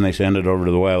 Then they send it over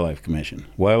to the Wildlife Commission.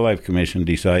 Wildlife Commission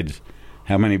decides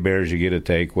how many bears you get to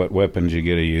take, what weapons you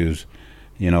get to use,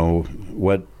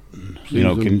 what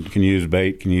can use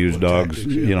bait, can use dogs,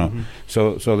 tactics, yeah.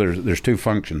 So there's 2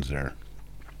 functions there.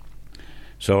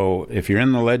 So if you're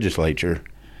in the legislature,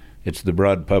 it's the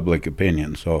broad public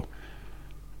opinion. So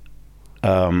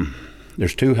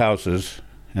there's 2 houses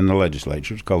in the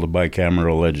legislature. It's called a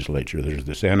bicameral legislature. There's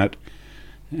the Senate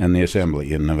and the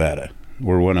Assembly in Nevada.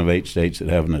 We're one of 8 states that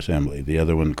have an assembly. The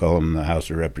other one, call them the House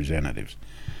of Representatives.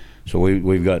 So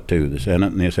we've got 2, the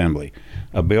Senate and the Assembly.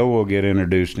 A bill will get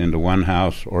introduced into one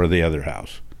house or the other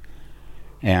house,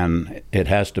 and it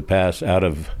has to pass out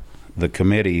of the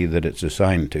committee that it's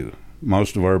assigned to.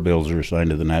 Most of our bills are assigned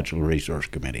to the Natural Resource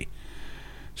Committee.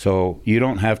 So you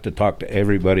don't have to talk to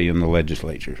everybody in the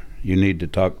legislature. You need to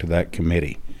talk to that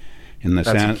committee. In the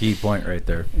That's Senate, a key point right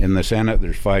there. in the Senate,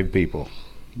 there's 5 people.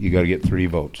 You got to get 3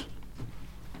 votes.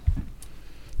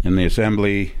 In the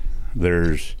Assembly,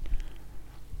 there's,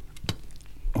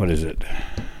 what is it,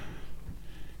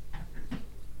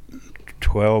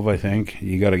 12, I think.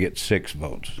 You got to get 6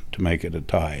 votes to make it a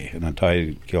tie, and a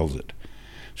tie kills it.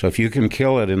 So if you can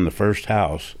kill it in the first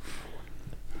House,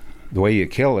 the way you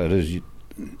kill it is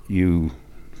you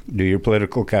do your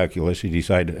political calculus. You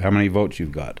decide how many votes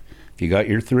you've got. If you got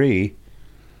your 3,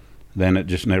 then it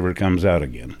just never comes out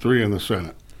again. 3 in the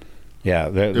Senate. Yeah,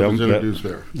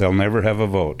 they'll never have a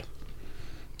vote.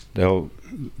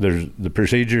 The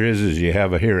procedure is you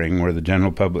have a hearing where the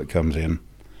general public comes in,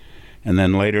 and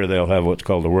then later they'll have what's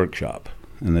called a workshop,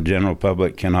 and the general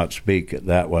public cannot speak at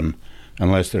that one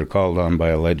unless they're called on by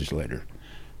a legislator,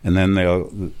 and then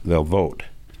they'll vote.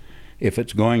 If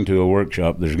it's going to a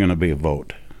workshop, there's going to be a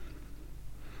vote.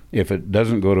 If it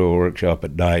doesn't go to a workshop,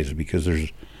 it dies, because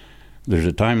there's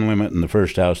a time limit in the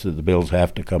first House that the bills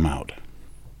have to come out.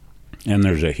 And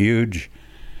there's a huge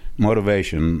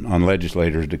motivation on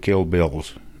legislators to kill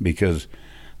bills, because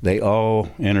they all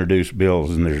introduce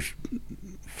bills, and there's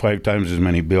 5 times as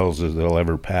many bills as they'll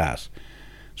ever pass.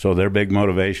 So their big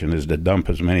motivation is to dump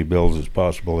as many bills as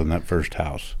possible in that first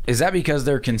House. Is that because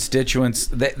their constituents,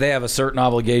 they have a certain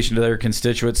obligation to their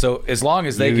constituents? So as long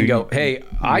as they can go, hey,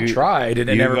 I tried and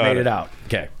it never made it out.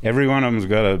 Okay. Every one of them's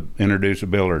got to introduce a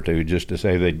bill or two just to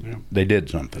say they did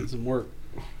something. Doesn't work.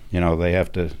 They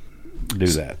have to do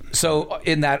that. So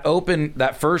in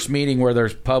that first meeting where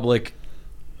there's public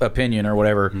opinion or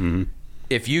whatever,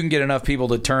 if you can get enough people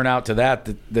to turn out to that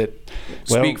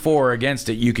speak for or against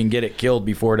it, you can get it killed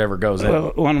before it ever goes in.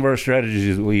 One of our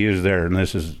strategies that we use there, and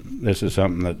this is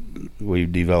something that we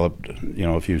developed,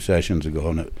 a few sessions ago,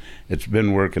 and it's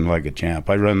been working like a champ.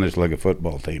 I run this like a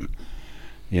football team.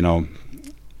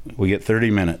 We get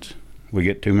 30 minutes. We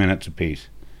get 2 minutes apiece.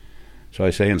 So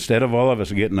I say, instead of all of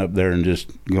us getting up there and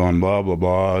just going blah, blah,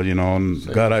 blah,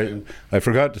 and God, I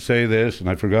forgot to say this and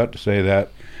I forgot to say that.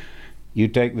 You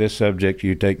take this subject,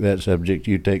 you take that subject,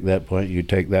 you take that point, you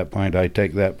take that point, I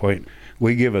take that point.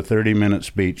 We give a 30-minute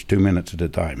speech 2 minutes at a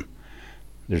time.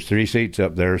 There's 3 seats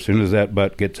up there. As soon as that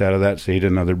butt gets out of that seat,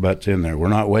 another butt's in there. We're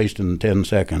not wasting 10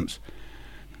 seconds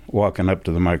walking up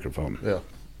to the microphone. Yeah.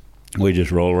 We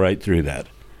just roll right through that.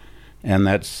 And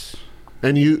that's...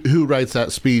 And who writes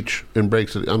that speech and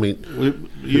breaks it? I mean,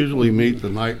 we usually meet the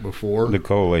night before. The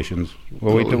coalitions.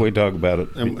 Well, we talk about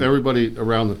it. And everybody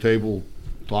around the table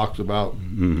talks about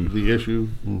the issue,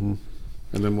 and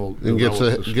then we'll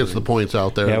gets the points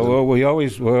out there. Yeah, well, we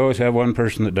always have one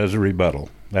person that does a rebuttal.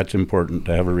 That's important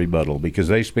to have a rebuttal, because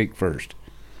they speak first.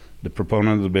 The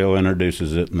proponent of the bill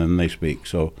introduces it, and then they speak.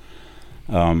 So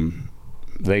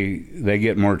they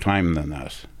get more time than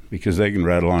us, because they can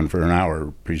rattle on for an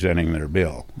hour presenting their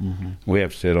bill. We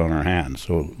have to sit on our hands,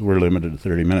 so we're limited to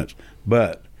 30 minutes.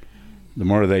 But the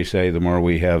more they say, the more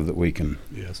we have that we can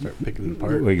start picking it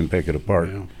apart. We can pick it apart.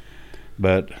 Yeah.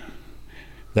 But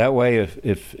that way,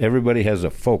 if everybody has a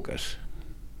focus,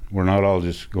 we're not all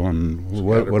just going,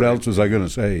 what else was I going to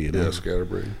say? Yeah,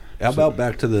 scatterbrain. How about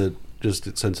back to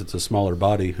since it's a smaller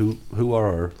body, who are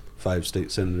our 5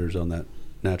 state senators on that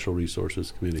Natural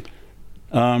Resources Committee?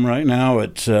 Right now,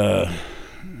 it's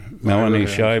Melanie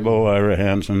Scheibel, Ira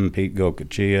Hansen, Pete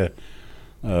Gokachia,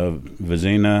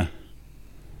 Vizina.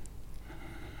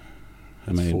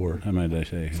 How many 4. How many did I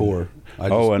say? 4.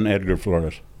 And Edgar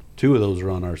Flores. 2 of those are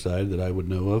on our side that I would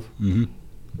know of.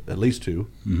 At least 2.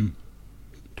 2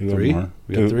 3? of them are.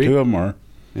 We got 3? 2 of them are.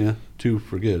 Yeah, 2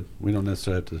 for good. We don't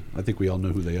necessarily have to. I think we all know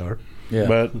who they are. Yeah.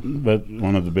 But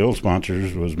one of the bill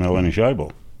sponsors was Melanie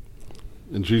Scheibel.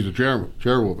 And she's the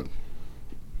chairwoman.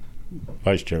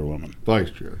 Vice chairwoman. Vice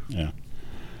chair. Yeah.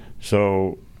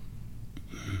 So,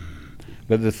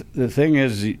 but the thing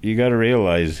is, you got to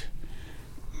realize,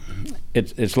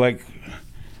 it's like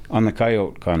on the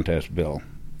coyote contest bill.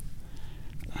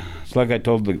 It's like I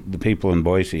told the people in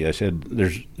Boise. I said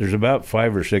there's about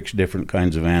 5 or 6 different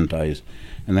kinds of antis,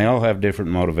 and they all have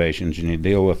different motivations, and you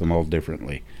deal with them all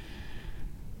differently.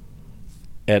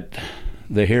 At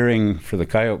the hearing for the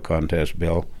coyote contest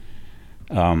bill,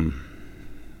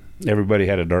 everybody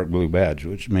had a dark blue badge,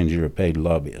 which means you're a paid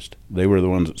lobbyist. They were the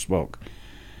ones that spoke.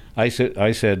 I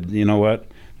said, you know what?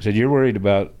 I said, you're worried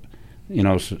about,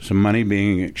 some money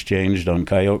being exchanged on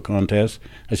coyote contests.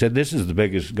 I said, this is the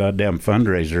biggest goddamn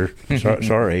fundraiser.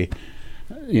 Sorry.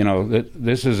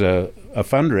 This is a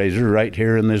fundraiser right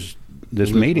here in this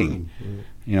meeting.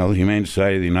 The Humane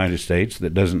Society of the United States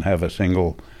that doesn't have a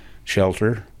single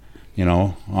shelter,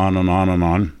 on and on and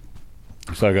on.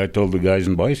 It's like I told the guys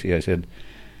in Boise, I said,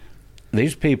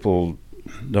 these people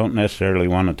don't necessarily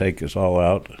want to take us all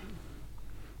out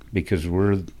because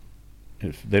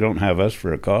if they don't have us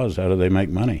for a cause, how do they make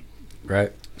money?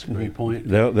 Right. That's a great point.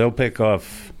 They'll pick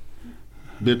off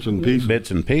bits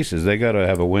and pieces. They got to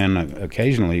have a win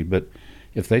occasionally, but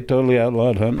if they totally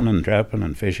outlawed hunting and trapping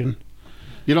and fishing,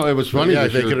 it was funny. Yeah,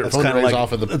 this year. it's kind of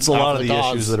like it's a lot of the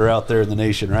issues that are out there in the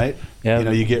nation, right?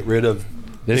 Yeah, you get rid of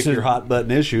your hot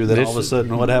button issue, then all of a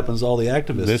sudden, what happens to all the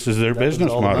activists? This is their business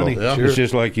model. Yeah. It's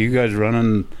just like you guys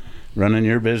running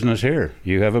your business here.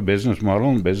 You have a business model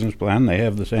and business plan. They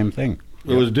have the same thing.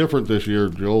 It was different this year,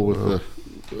 Joel, with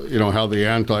how the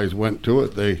antis went to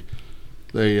it.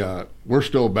 We're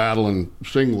still battling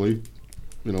singly,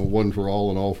 one for all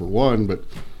and all for one, but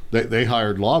they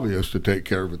hired lobbyists to take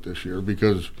care of it this year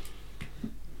because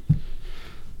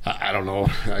I don't know,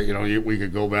 we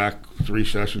could go back 3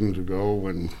 sessions ago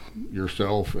when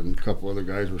yourself and a couple other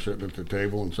guys were sitting at the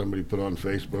table and somebody put on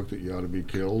Facebook that you ought to be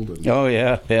killed. And,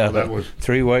 that was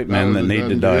 3 white men that need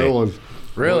to die.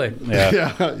 Really?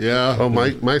 Yeah. Oh,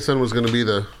 my son was going to be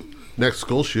the next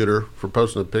school shooter for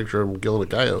posting a picture of him killing a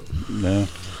coyote. Yeah.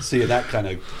 See, that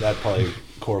probably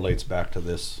correlates back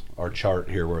to our chart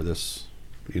here where this,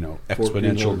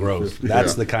 exponential growth.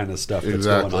 That's the kind of stuff that's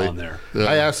going on there. Yeah.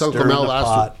 I asked Uncle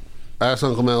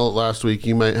Mel last week.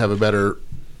 You might have a better,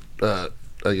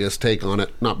 take on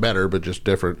it. Not better, but just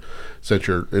different, since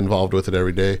you're involved with it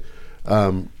every day.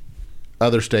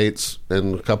 Other states,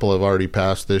 and a couple have already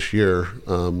passed this year,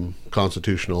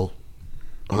 constitutional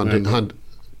hunting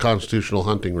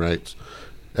rights.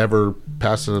 Ever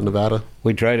passed it in Nevada?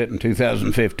 We tried it in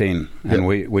 2015, and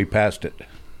we passed it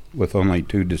with only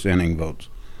 2 dissenting votes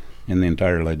in the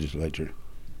entire legislature.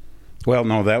 Well,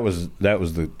 no, that was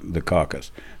the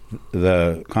caucus.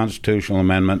 The constitutional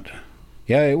amendment,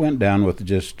 it went down with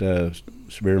just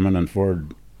Spearman and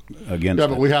Ford against it. Yeah,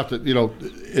 but we have to,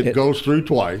 it goes through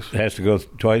twice. It has to go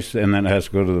twice, and then it has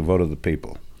to go to the vote of the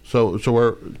people. So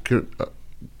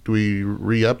do we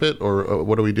re-up it, or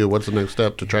what do we do? What's the next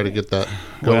step to try to get that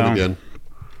going again?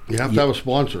 You have to have a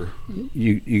sponsor.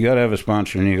 You got to have a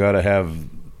sponsor, and you got to have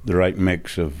the right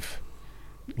mix of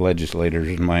legislators,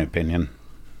 in my opinion.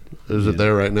 Is it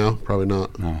there right now? Probably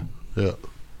not. No. Yeah.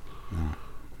 No.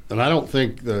 And I don't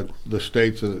think that the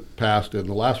states that passed it,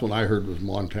 the last one I heard was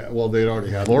Montana. Well, they'd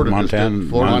already had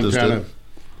Montana.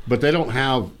 But they don't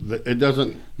have, it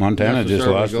doesn't. Montana just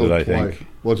lost it, I think.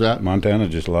 What's that? Montana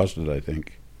just lost it, I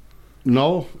think.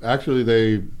 No, actually,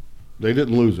 they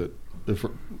didn't lose it,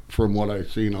 from what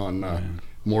I've seen on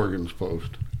Morgan's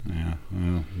post. Yeah.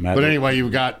 Well, but anyway,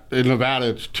 you've got, in Nevada,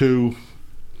 it's 2,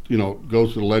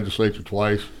 goes to the legislature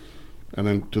twice, and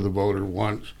then to the voter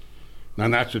once.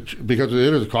 And that's because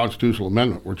it is a constitutional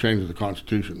amendment. We're changing the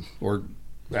Constitution or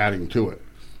adding to it.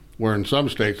 Where in some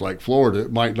states like Florida,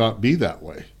 it might not be that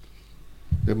way.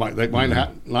 They might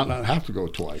not have to go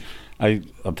twice.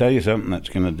 I'll tell you something that's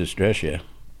going to distress you.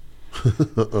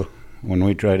 When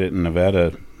we tried it in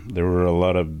Nevada, there were a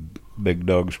lot of big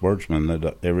dog sportsmen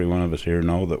that every one of us here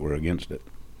know that were against it.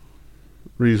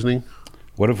 Reasoning?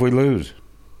 What if we lose?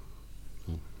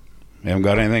 We haven't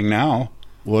got anything now.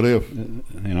 What if?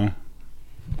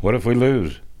 What if we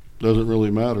lose? Doesn't really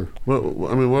matter. What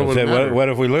would matter? What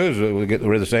if we lose?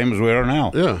 We're the same as we are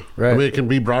now. Yeah, right. It can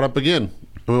be brought up again.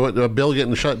 A bill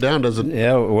getting shut down doesn't.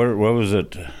 Yeah, what was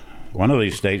it? One of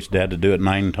these states had to do it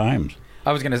 9 times.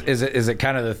 I was gonna. Is it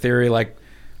kind of the theory like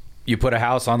you put a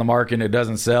house on the market and it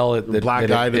doesn't sell? It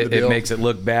makes it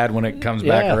look bad when it comes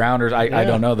back around. Or I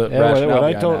don't know the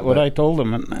rationale. What I told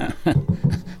them,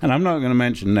 and I'm not going to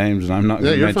mention names, and I'm not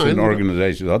going to mention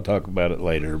organizations. I'll talk about it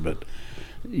later, but.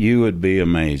 You would be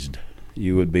amazed.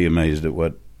 You would be amazed at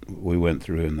what we went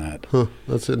through in that. Huh,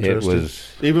 that's interesting. It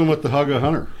was even with the hug of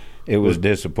Hunter. It was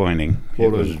disappointing.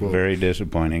 It was very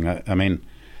disappointing. I mean,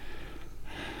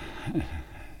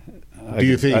 do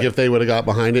you think if they would have got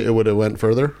behind it, it would have went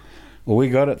further? Well, we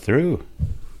got it through.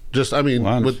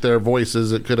 With their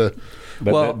voices, it could have.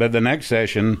 But the next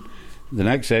session,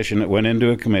 it went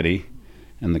into a committee,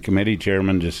 and the committee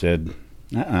chairman just said,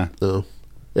 No.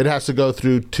 It has to go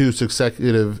through 2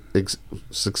 successive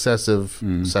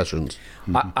sessions.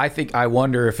 I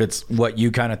wonder if it's what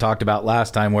you kind of talked about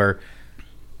last time, where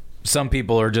some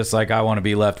people are just like, I want to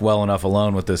be left well enough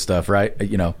alone with this stuff, right?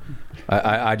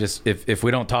 I just if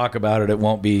we don't talk about it, it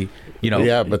won't be,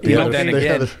 Yeah, but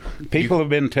people have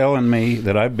been telling me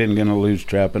that I've been going to lose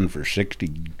trapping for 60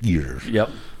 years. Yep,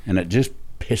 and it just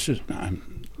pisses.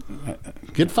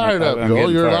 Get fired up,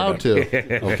 Joel. You're allowed to.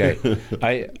 Okay.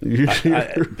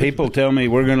 People tell me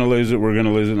we're going to lose it.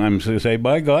 And I'm going to say,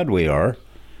 by God, we are.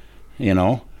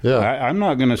 Yeah. I'm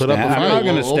not going to stand. I'm not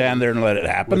going to stand there and let it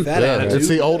happen. It's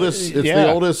the oldest. It's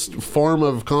the oldest form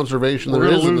of conservation there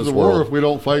is in this the world. war if we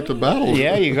don't fight the battle.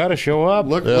 Yeah, you got to show up.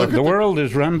 Look the world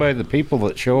is run by the people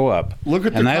that show up. Look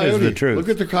at and the that coyote. is the truth. Look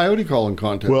at the coyote calling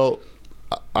contest. Well,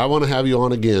 I want to have you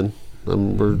on again.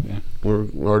 We're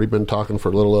already been talking for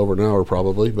a little over an hour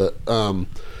probably, but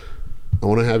I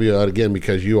want to have you out again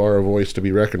because you are a voice to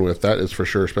be reckoned with. That is for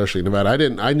sure, especially in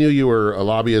Nevada. I knew you were a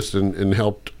lobbyist and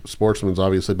helped sportsmen,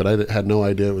 obviously, but I had no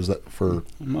idea it was that for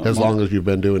as long as you've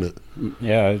been doing it.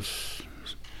 Yeah, it's.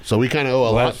 So we kind of owe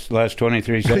a lot. Last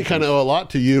 23 seconds. We kind of owe a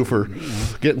lot to you for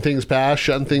getting things passed,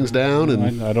 shutting things down,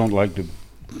 and I don't like to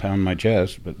pound my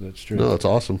chest, but that's true. No, it's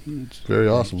awesome. It's very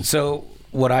awesome. So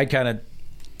what I kind of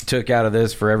took out of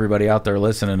this for everybody out there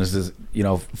listening is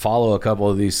follow a couple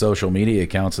of these social media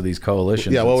accounts of these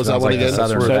coalitions. Yeah, what was that one again?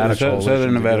 Southern Nevada Coalition.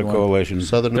 Southern Nevada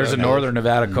Coalition. There's a Northern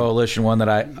Nevada Coalition one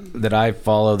that I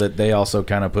follow that they also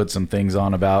kind of put some things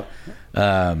on about.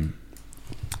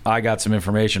 I got some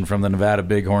information from the Nevada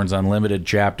Bighorns Unlimited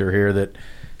chapter here that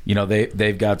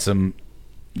they've got some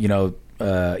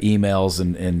emails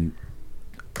and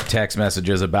text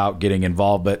messages about getting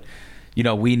involved, but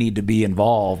we need to be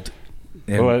involved.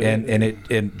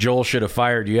 And Joel should have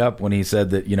fired you up when he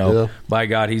said that, by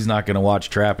God, he's not going to watch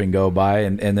trapping go by.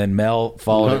 And then Mel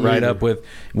followed it right up with,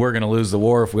 we're going to lose the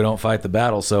war if we don't fight the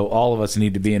battle. So all of us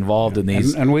need to be involved in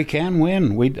these. And we can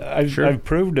win. I've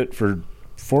proved it for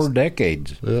 4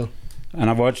 decades. Yeah. And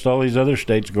I've watched all these other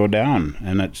states go down.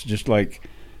 And it's just like,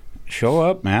 show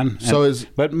up, man.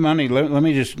 But Money, let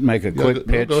me just make a quick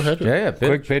pitch. Go ahead. Yeah,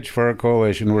 quick pitch for our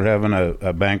coalition. We're having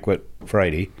a banquet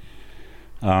Friday.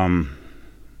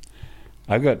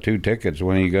 I've got 2 tickets.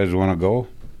 When you guys want to go?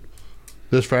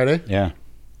 This Friday? Yeah.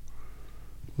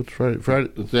 What's Friday?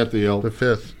 It's at the Elk. The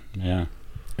 5th. Yeah.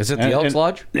 Is it the Elks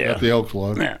Lodge? Yeah. At the Elks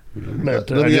Lodge. Yeah.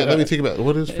 Let me think about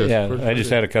what is 5th. Yeah, I just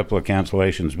had a couple of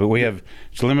cancellations, but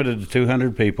it's limited to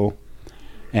 200 people,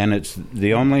 and it's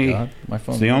the only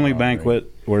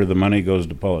banquet where the money goes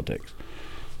to politics.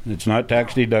 It's not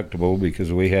tax deductible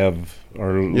because we have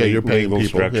our legal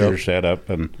structure set up,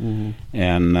 but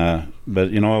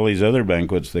all these other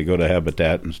banquets they go to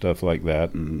Habitat and stuff like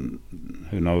that, and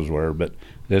who knows where. But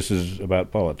this is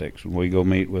about politics. We go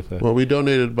meet with. Well, we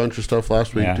donated a bunch of stuff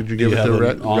last week. Yeah. Did you give it to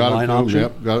Rex? Online option?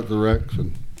 Yep, got it to Rex.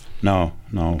 No.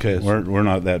 Okay, we're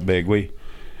not that big. We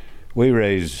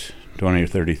raise $20,000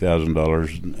 or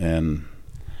 $30,000, and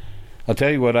I'll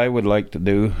tell you what I would like to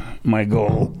do. My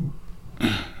goal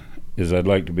is I'd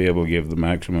like to be able to give the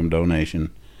maximum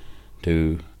donation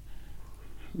to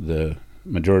the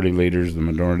majority leaders, the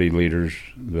minority leaders,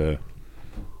 the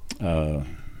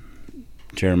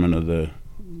chairman of the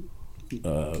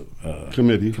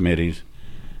committees,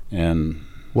 and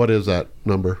what is that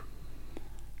number?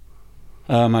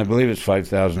 I believe it's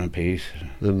 5,000 apiece.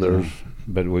 And there's,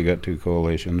 but we got 2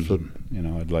 coalitions. So,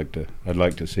 I'd like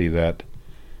to see that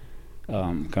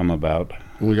come about.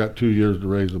 We got 2 years to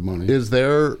raise the money. Is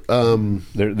there?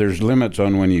 There's limits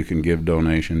on when you can give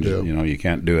donations. Yeah. You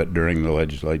can't do it during the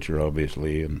legislature,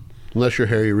 obviously, and Unless you're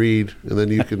Harry Reid, and then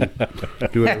you can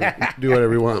do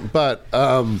whatever you want. But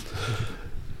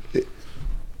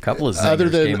couple of other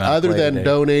than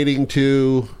donating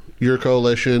to your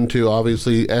coalition, to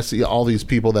obviously SE, all these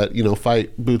people that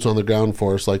fight boots on the ground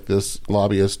for us, like this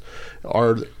lobbyist,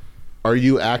 are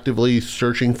you actively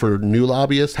searching for new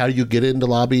lobbyists? How do you get into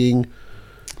lobbying?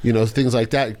 Things like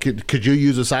that. Could you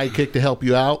use a sidekick to help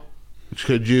you out?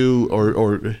 Could you,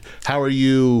 or how are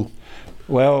you?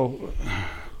 Well,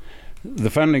 the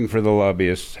funding for the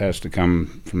lobbyists has to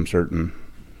come from certain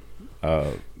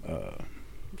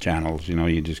channels.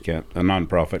 You just can't. A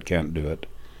nonprofit can't do it.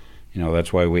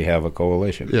 That's why we have a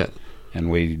coalition. Yeah, and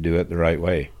we do it the right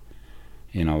way.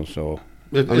 So.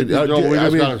 We just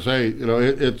got to say,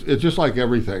 it's just like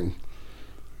everything.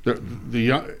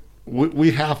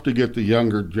 We have to get the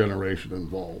younger generation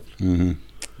involved, mm-hmm.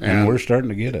 and we're starting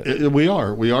to get it. We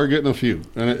are getting a few,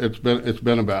 and it's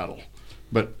been a battle,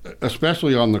 but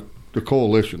especially on the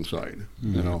coalition side,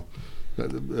 mm-hmm.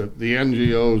 The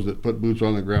NGOs that put boots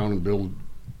on the ground and build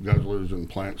guzzlers and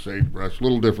plant sagebrush, a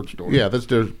little different story. Yeah,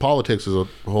 politics is a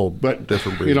whole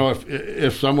different breed.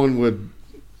 If someone would.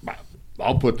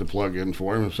 I'll put the plug in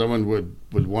for him. If someone would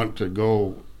want to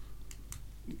go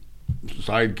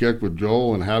sidekick with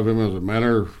Joel and have him as a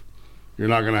mentor, you're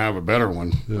not going to have a better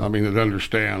one. Yeah. I mean, it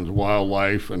understands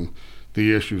wildlife and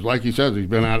the issues. Like he says, he's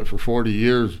been at it for 40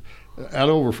 years, at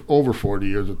over 40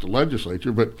 years at the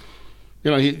legislature. But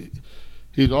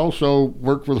he's also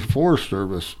worked for the Forest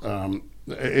Service.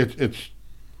 It's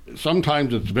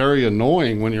sometimes it's very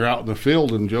annoying when you're out in the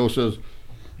field and Joe says,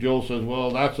 Joel says,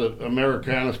 well, that's an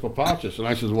Americanus papatus. And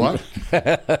I says, what?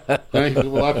 And he says,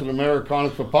 well, that's an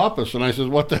Americanus papapus. And I says,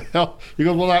 what the hell? He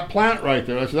goes, well, that plant right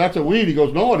there. I said, that's a weed. He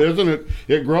goes, no, it isn't.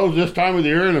 It grows this time of the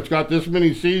year, and it's got this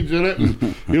many seeds in it.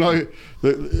 And, you know,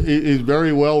 he's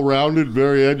very well-rounded,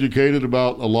 very educated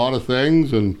about a lot of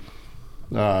things. And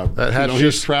that hat's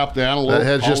he's trapped antelope. That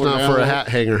hat's just not for a hat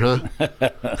hanger, huh?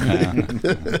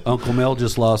 Uncle Mel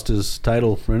just lost his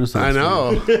title for innocence. I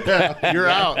know. You're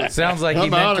out. It sounds like he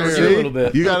I'm out mentors of you here. a little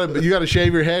bit. You gotta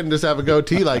shave your head and just have a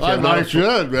goatee like him. I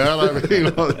should, man. I mean,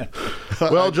 you know,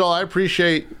 Well, Joel, I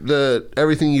appreciate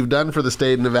everything you've done for the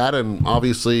state of Nevada and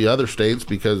obviously other states,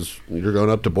 because you're going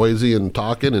up to Boise and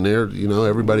talking, and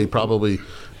everybody probably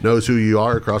knows who you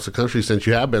are across the country since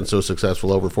you have been so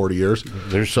successful over 40 years.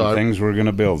 There's some things we're going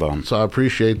to build on. So I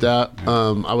appreciate that.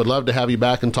 I would love to have you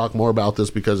back and talk more about this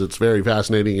because it's very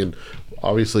fascinating, and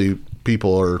obviously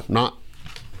people are not.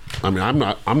 I mean,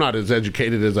 I'm not as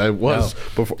educated as I was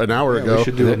before an hour ago. We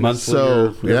should do it monthly or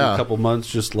every yeah. couple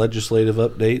months, just legislative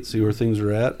updates, see where things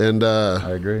are at. And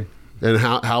I agree. And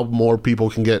how more people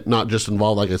can get not just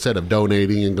involved, like I said, of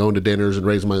donating and going to dinners and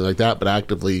raising money like that, but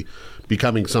actively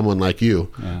becoming someone like you.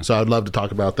 Yeah. So I'd love to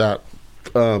talk about that.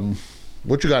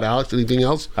 What you got, Alex? Anything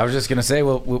else? I was just going to say,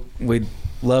 well, we'd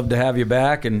love to have you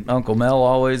back, and Uncle Mel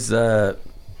always.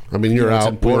 I mean, you're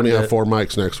out. We only have 4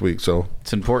 mics next week, so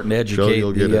it's important to educate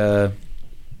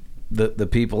the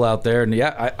people out there. And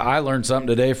I learned something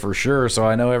today for sure. So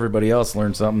I know everybody else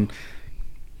learned something.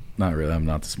 Not really. I'm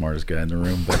not the smartest guy in the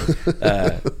room,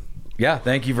 but yeah.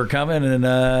 Thank you for coming. And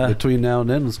between now and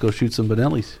then, let's go shoot some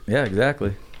Benellis. Yeah,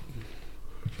 exactly.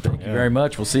 Thank you very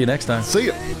much. We'll see you next time. See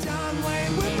you.